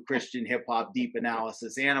to do Christian hip hop deep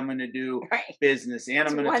analysis, and I'm going to do business, and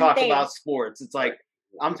I'm going to talk about sports. It's like,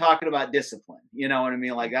 I'm talking about discipline, you know what I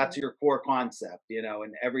mean? Like that's your core concept,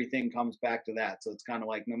 and everything comes back to that. So it's kind of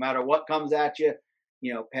like, no matter what comes at you,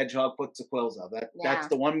 hedgehog puts the quills up. That's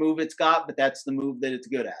the one move it's got, but that's the move that it's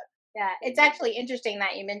good at. Yeah, it's actually interesting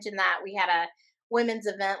that you mentioned that. We had a women's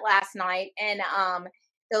event last night, and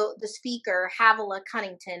the speaker, Havilah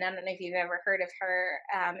Cunnington, I don't know if you've ever heard of her,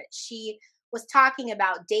 she was talking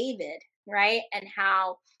about David, right? And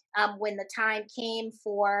how when the time came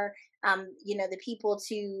for, the people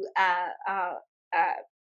to,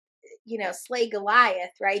 slay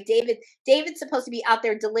Goliath, right? David's supposed to be out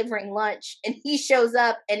there delivering lunch, and he shows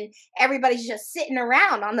up and everybody's just sitting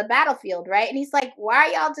around on the battlefield, right? And he's like, why are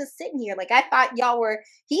y'all just sitting here? Like, I thought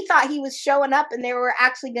he thought he was showing up and they were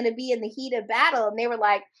actually going to be in the heat of battle. And they were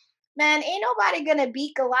like, man, ain't nobody going to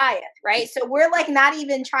beat Goliath, right? So we're like not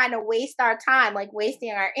even trying to waste our time, like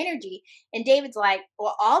wasting our energy. And David's like,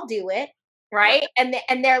 well, I'll do it, right? And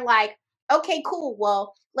they're like, okay, cool.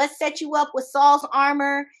 Well, let's set you up with Saul's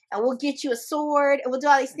armor, and we'll get you a sword, and we'll do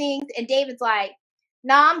all these things. And David's like,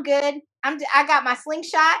 "Nah, I'm good. I got my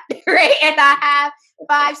slingshot, right? And I have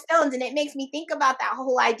 5 stones." And it makes me think about that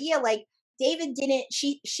whole idea. Like David didn't.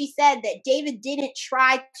 She said that David didn't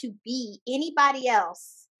try to be anybody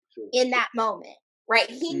else in that moment, right?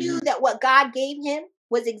 He knew that what God gave him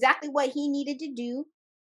was exactly what he needed to do,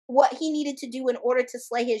 in order to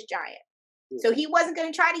slay his giant. So he wasn't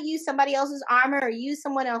going to try to use somebody else's armor or use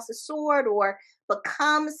someone else's sword or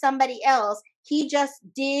become somebody else. He just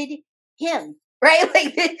did him, right?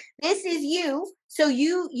 Like this is you. So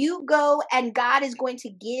you go, and God is going to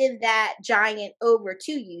give that giant over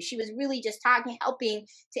to you. She was really just helping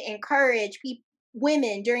to encourage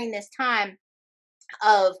women during this time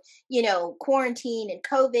of quarantine and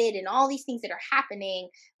COVID and all these things that are happening.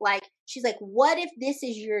 Like she's like, what if this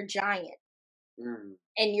is your giant?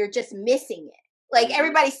 And you're just missing it. Like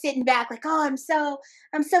everybody's sitting back like, oh, I'm so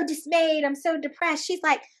dismayed, I'm so depressed. She's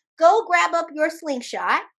like, go grab up your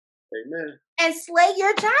slingshot. Amen. And slay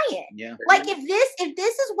your giant. Yeah. Like if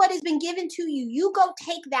this is what has been given to you, you go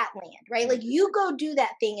take that land, right? Like you go do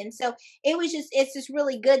that thing. And so it's just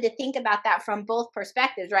really good to think about that from both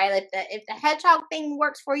perspectives, right? Like if the hedgehog thing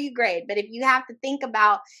works for you, great. But if you have to think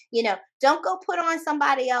about, don't go put on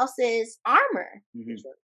somebody else's armor.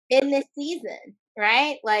 In this season,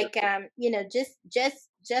 right? Like, just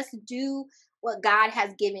do what God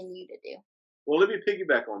has given you to do. Well, let me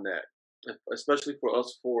piggyback on that, especially for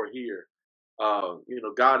us 4 here.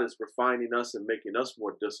 God is refining us and making us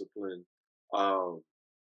more disciplined. I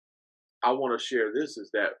want to share this is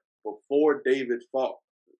that before David fought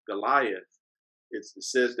Goliath, it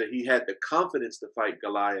says that he had the confidence to fight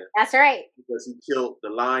Goliath. That's right. Because he killed the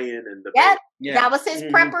lion and the bear. Yeah, that was his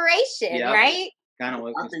preparation, right? I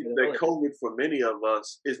think that COVID for many of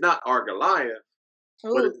us is not our Goliath,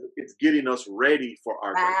 but it's getting us ready for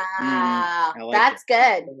our Goliath. Wow, that's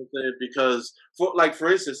good. Because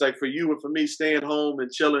for instance, like for you and for me, staying home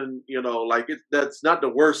and chilling, that's not the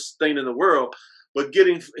worst thing in the world. But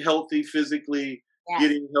getting healthy physically,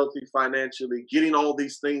 getting healthy financially, getting all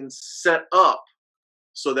these things set up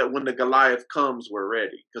so that when the Goliath comes, we're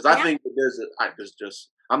ready. Because I think that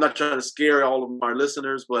I'm not trying to scare all of my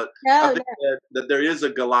listeners, but I think that there is a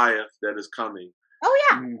Goliath that is coming. Oh,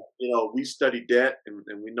 yeah. You know, we study debt, and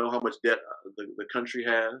we know how much debt the country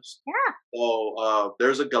has. Yeah. So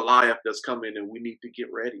there's a Goliath that's coming, and we need to get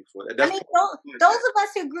ready for that. That's those of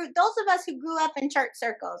us who grew up in church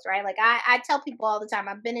circles, right? Like I tell people all the time,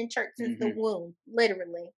 I've been in church since the womb,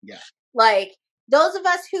 literally. Yeah. Like those of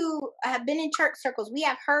us who have been in church circles, we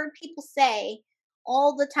have heard people say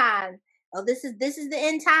all the time, "Oh, this is the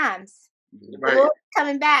end times. Right. The Lord's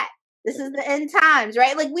coming back. This is the end times,"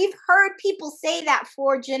 right? Like we've heard people say that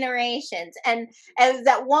for generations. And as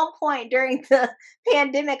at one point during the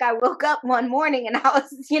pandemic, I woke up one morning and I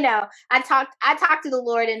was, I talked to the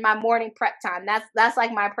Lord in my morning prep time. That's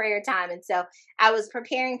like my prayer time. And so I was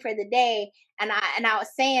preparing for the day, and I was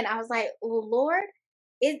saying, I was like, "Oh Lord,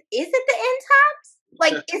 is it the end times?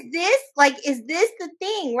 Like, is this the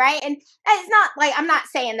thing?" Right. And it's not like, I'm not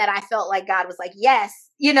saying that I felt like God was like, "Yes,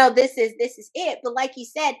 this is it." But like you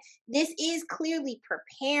said, this is clearly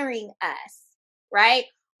preparing us, right,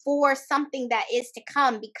 for something that is to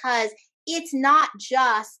come, because it's not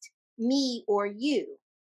just me or you.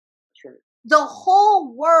 That's right. The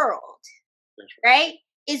whole world, That's right,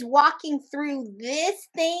 is walking through this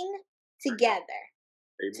thing together.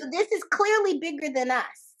 Amen. So this is clearly bigger than us.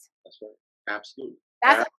 That's right. Absolutely.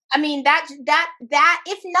 That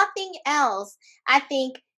if nothing else, I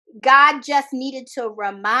think God just needed to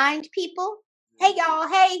remind people, "Hey y'all,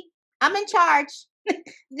 hey, I'm in charge."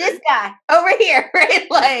 This guy over here, right?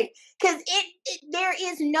 Like, because there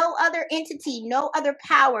is no other entity, no other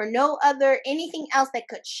power, no other anything else that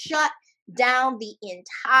could shut down the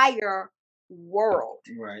entire world.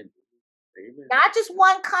 Right. Amen. Not just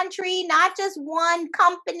one country, not just one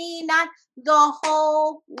company, not the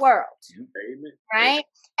whole world. Amen. Right.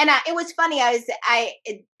 And it was funny.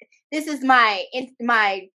 This is my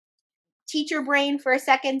teacher brain for a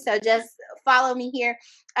second, so just follow me here.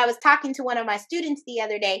 I was talking to one of my students the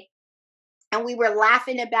other day, and we were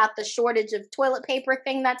laughing about the shortage of toilet paper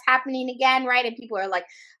thing that's happening again, right? And people are like,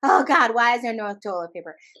 "Oh God, why is there no toilet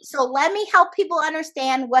paper?" So let me help people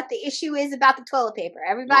understand what the issue is about the toilet paper.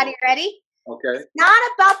 Everybody ready? Okay. It's not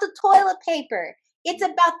about the toilet paper. It's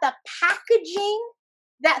about the packaging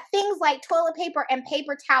that things like toilet paper and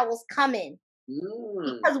paper towels come in.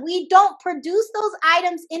 Because we don't produce those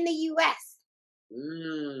items in the US.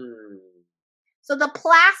 So the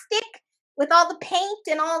plastic with all the paint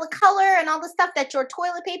and all the color and all the stuff that your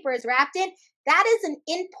toilet paper is wrapped in, that is an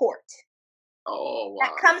import. Oh, wow.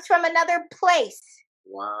 That comes from another place.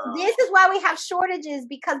 Wow. This is why we have shortages,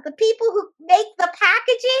 because the people who make the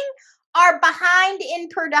packaging are behind in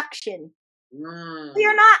production. We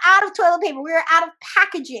are not out of toilet paper. We are out of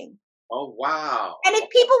packaging. Oh, wow. And if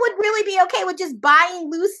people would really be okay with just buying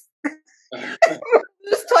loose toilet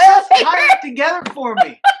paper, tie it together for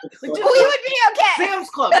me. we would be okay. Sam's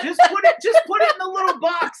Club, just put it in the little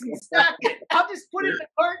box and stack it. I'll just put it in the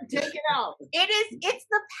cart and take it out. It's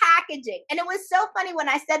the packaging. And it was so funny when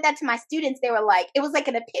I said that to my students. They were like, it was like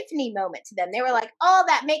an epiphany moment to them. They were like, "Oh,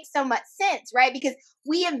 that makes so much sense," right? Because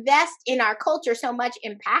we invest in our culture so much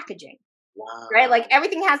in packaging. Wow. Right? Like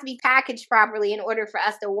everything has to be packaged properly in order for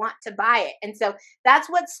us to want to buy it. And so that's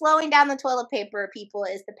what's slowing down the toilet paper, people,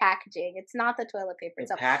 is the packaging. It's not the toilet paper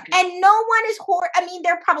itself. And no one is I mean,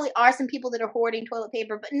 there probably are some people that are hoarding toilet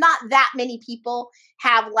paper, but not that many people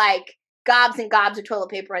have like gobs and gobs of toilet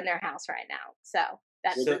paper in their house right now. So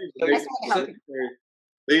that's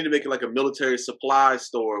they need to make it like a military supply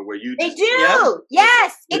store where you just... They do. Yep.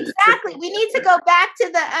 Yes, exactly. We need to go back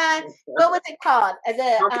to the, what was it called?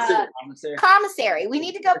 The commissary. We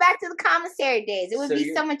need to go back to the commissary days. It would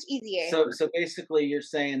be so much easier. So basically you're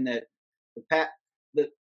saying that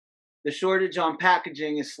the shortage on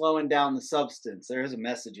packaging is slowing down the substance. There is a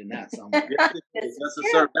message in that somewhere.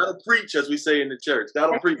 That'll preach, as we say in the church.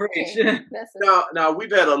 That'll preach. Now we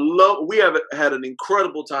have had an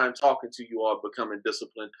incredible time talking to you all, becoming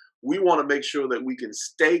disciplined. We want to make sure that we can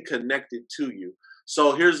stay connected to you.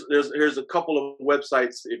 So here's a couple of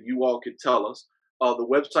websites, if you all could tell us. The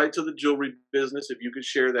website to the jewelry business, if you could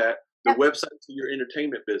share that. The website to your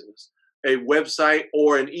entertainment business. A website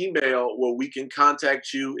or an email where we can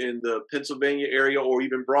contact you in the Pennsylvania area, or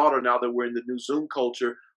even broader now that we're in the new Zoom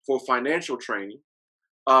culture, for financial training.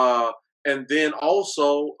 And then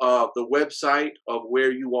also the website of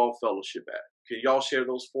where you all fellowship at. Can y'all share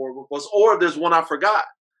those four with us? Or if there's one I forgot,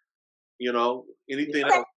 anything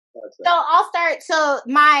else? So I'll start. So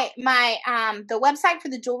my the website for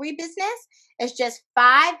the jewelry business is just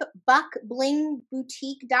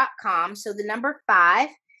 5buckblingboutique.com. So the number 5,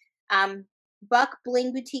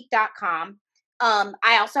 buckblingboutique.com.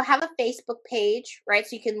 I also have a Facebook page, right?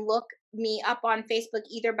 So you can look me up on Facebook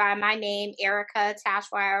either by my name, Erica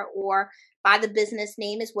Tachoir, or by the business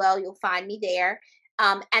name as well. You'll find me there.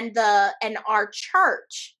 And our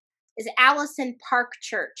church is Allison Park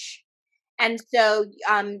Church. And so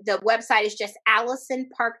the website is just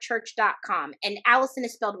AllisonParkChurch.com. And Allison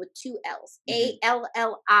is spelled with 2 L's.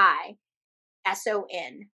 ALLISON,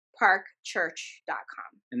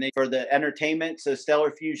 parkchurch.com. And for the entertainment, so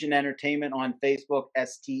Stellar Fusion Entertainment on Facebook,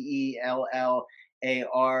 STELLAR,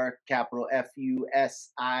 capital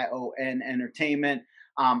FUSION Entertainment.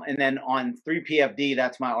 And then on 3PFD,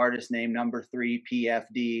 that's my artist name, number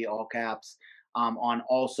 3PFD, all caps, on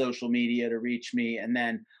all social media to reach me. And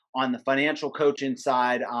then on the financial coaching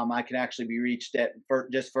side, I can actually be reached at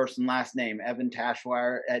just first and last name,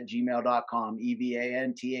 evantachoir@gmail.com,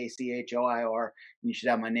 EVANTACHOIR. And you should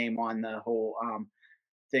have my name on the whole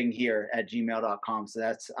thing here at gmail.com. So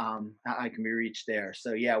that's how I can be reached there.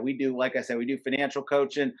 So yeah, we do, like I said, we do financial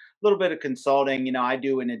coaching, a little bit of consulting. You know, I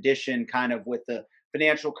do in addition kind of with the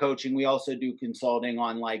financial coaching, we also do consulting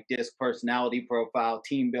on like DISC personality profile,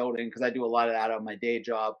 team building, because I do a lot of that on my day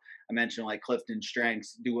job. I mentioned like Clifton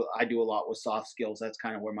Strengths. I do a lot with soft skills. That's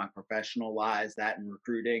kind of where my professional lies, that and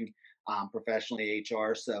recruiting, professionally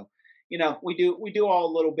HR. So, you know, we do all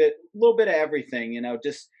a little bit of everything, you know,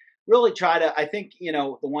 just really try to, I think, you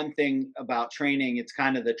know, the one thing about training, it's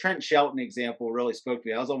kind of the Trent Shelton example really spoke to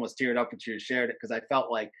me. I was almost teared up when you shared it, because I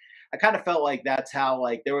kind of felt like that's how,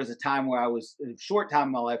 like, there was a time where a short time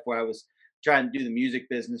in my life where I was trying to do the music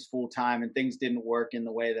business full time and things didn't work in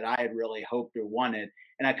the way that I had really hoped or wanted.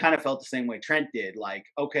 And I kind of felt the same way Trent did, like,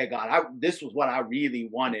 okay, God, this was what I really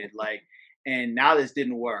wanted. Like, and now this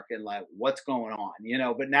didn't work. And like, what's going on, you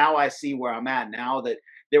know? But now I see where I'm at now, that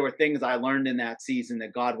there were things I learned in that season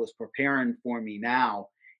that God was preparing for me now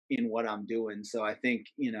in what I'm doing. So I think,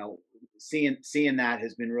 you know, seeing that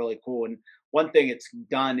has been really cool. And one thing it's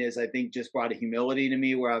done is, I think, just brought a humility to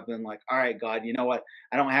me where I've been like, all right, God, you know what?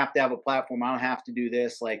 I don't have to have a platform. I don't have to do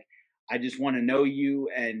this. Like, I just want to know you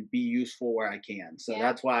and be useful where I can. So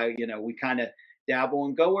that's why, you know, we kind of dabble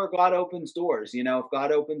and go where God opens doors. You know, if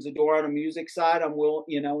God opens a door on a music side, I'm willing,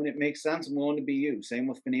 you know, and it makes sense, I'm willing to be you. Same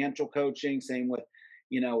with financial coaching, same with,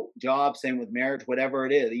 you know, job, same with marriage, whatever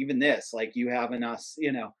it is. Even this, like you having us,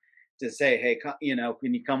 you know, to say, hey, you know,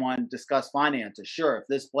 can you come on and discuss finances? Sure. If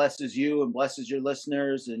this blesses you and blesses your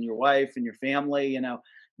listeners and your wife and your family, you know,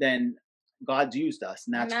 then God's used us,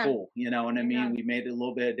 and that's cool. You know what I mean? We made a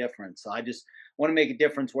little bit of difference. So I just want to make a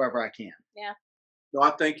difference wherever I can. Yeah. No, I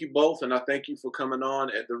thank you both, and I thank you for coming on.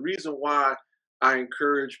 And the reason why I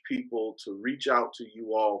encourage people to reach out to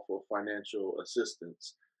you all for financial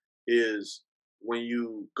assistance is when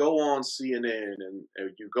you go on CNN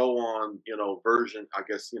and you go on, you know, version, I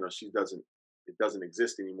guess, you know, it doesn't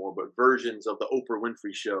exist anymore, but versions of the Oprah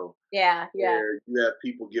Winfrey Show. Yeah. Where you have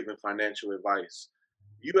people giving financial advice.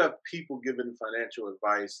 You have people giving financial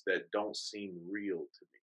advice that don't seem real to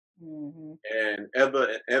me. Mm-hmm. And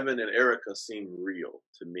Evan and Erica seem real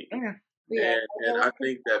to me. Yeah. And I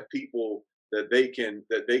think that people that they can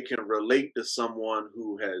relate to someone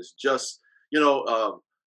who has just, you know,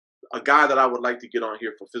 a guy that I would like to get on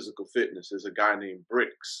here for physical fitness is a guy named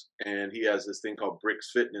Bricks, and he has this thing called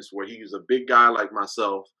Bricks Fitness, where he's a big guy like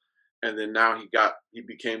myself, and then now he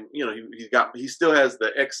became, you know, he still has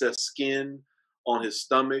the excess skin on his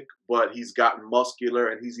stomach, but he's gotten muscular,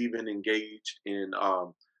 and he's even engaged in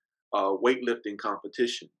weightlifting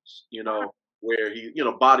competitions, you know, where he, you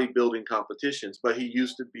know, bodybuilding competitions, but he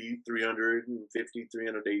used to be 350,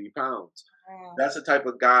 380 pounds. That's the type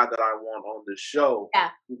of guy that I want on this show,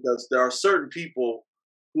 because there are certain people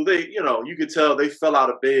who you know, you could tell they fell out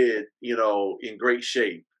of bed, you know, in great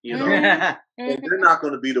shape, you know, and they're not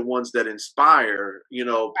going to be the ones that inspire, you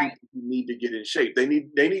know, people who need to get in shape. They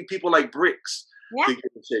need people like Bricks to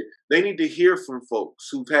get in shape. They need to hear from folks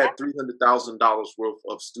who've had $300,000 worth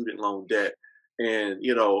of student loan debt, and,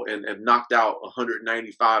 you know, and knocked out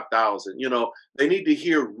 195,000. You know, they need to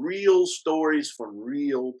hear real stories from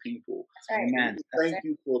real people. Amen. Thank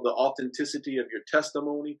you for the authenticity of your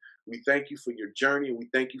testimony. We thank you for your journey. We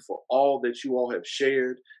thank you for all that you all have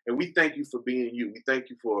shared. And we thank you for being you. We thank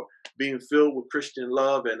you for being filled with Christian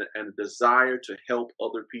love and a desire to help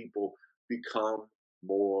other people become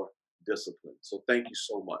more disciplined. So thank you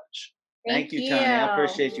so much. Thank you, Tony. I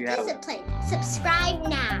appreciate you having me. Discipline. Subscribe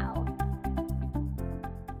now.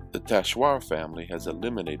 The Tachoir family has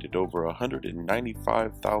eliminated over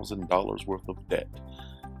 $195,000 worth of debt.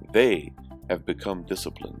 They have become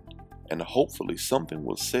disciplined, and hopefully something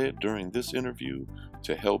was said during this interview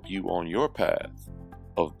to help you on your path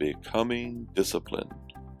of becoming disciplined.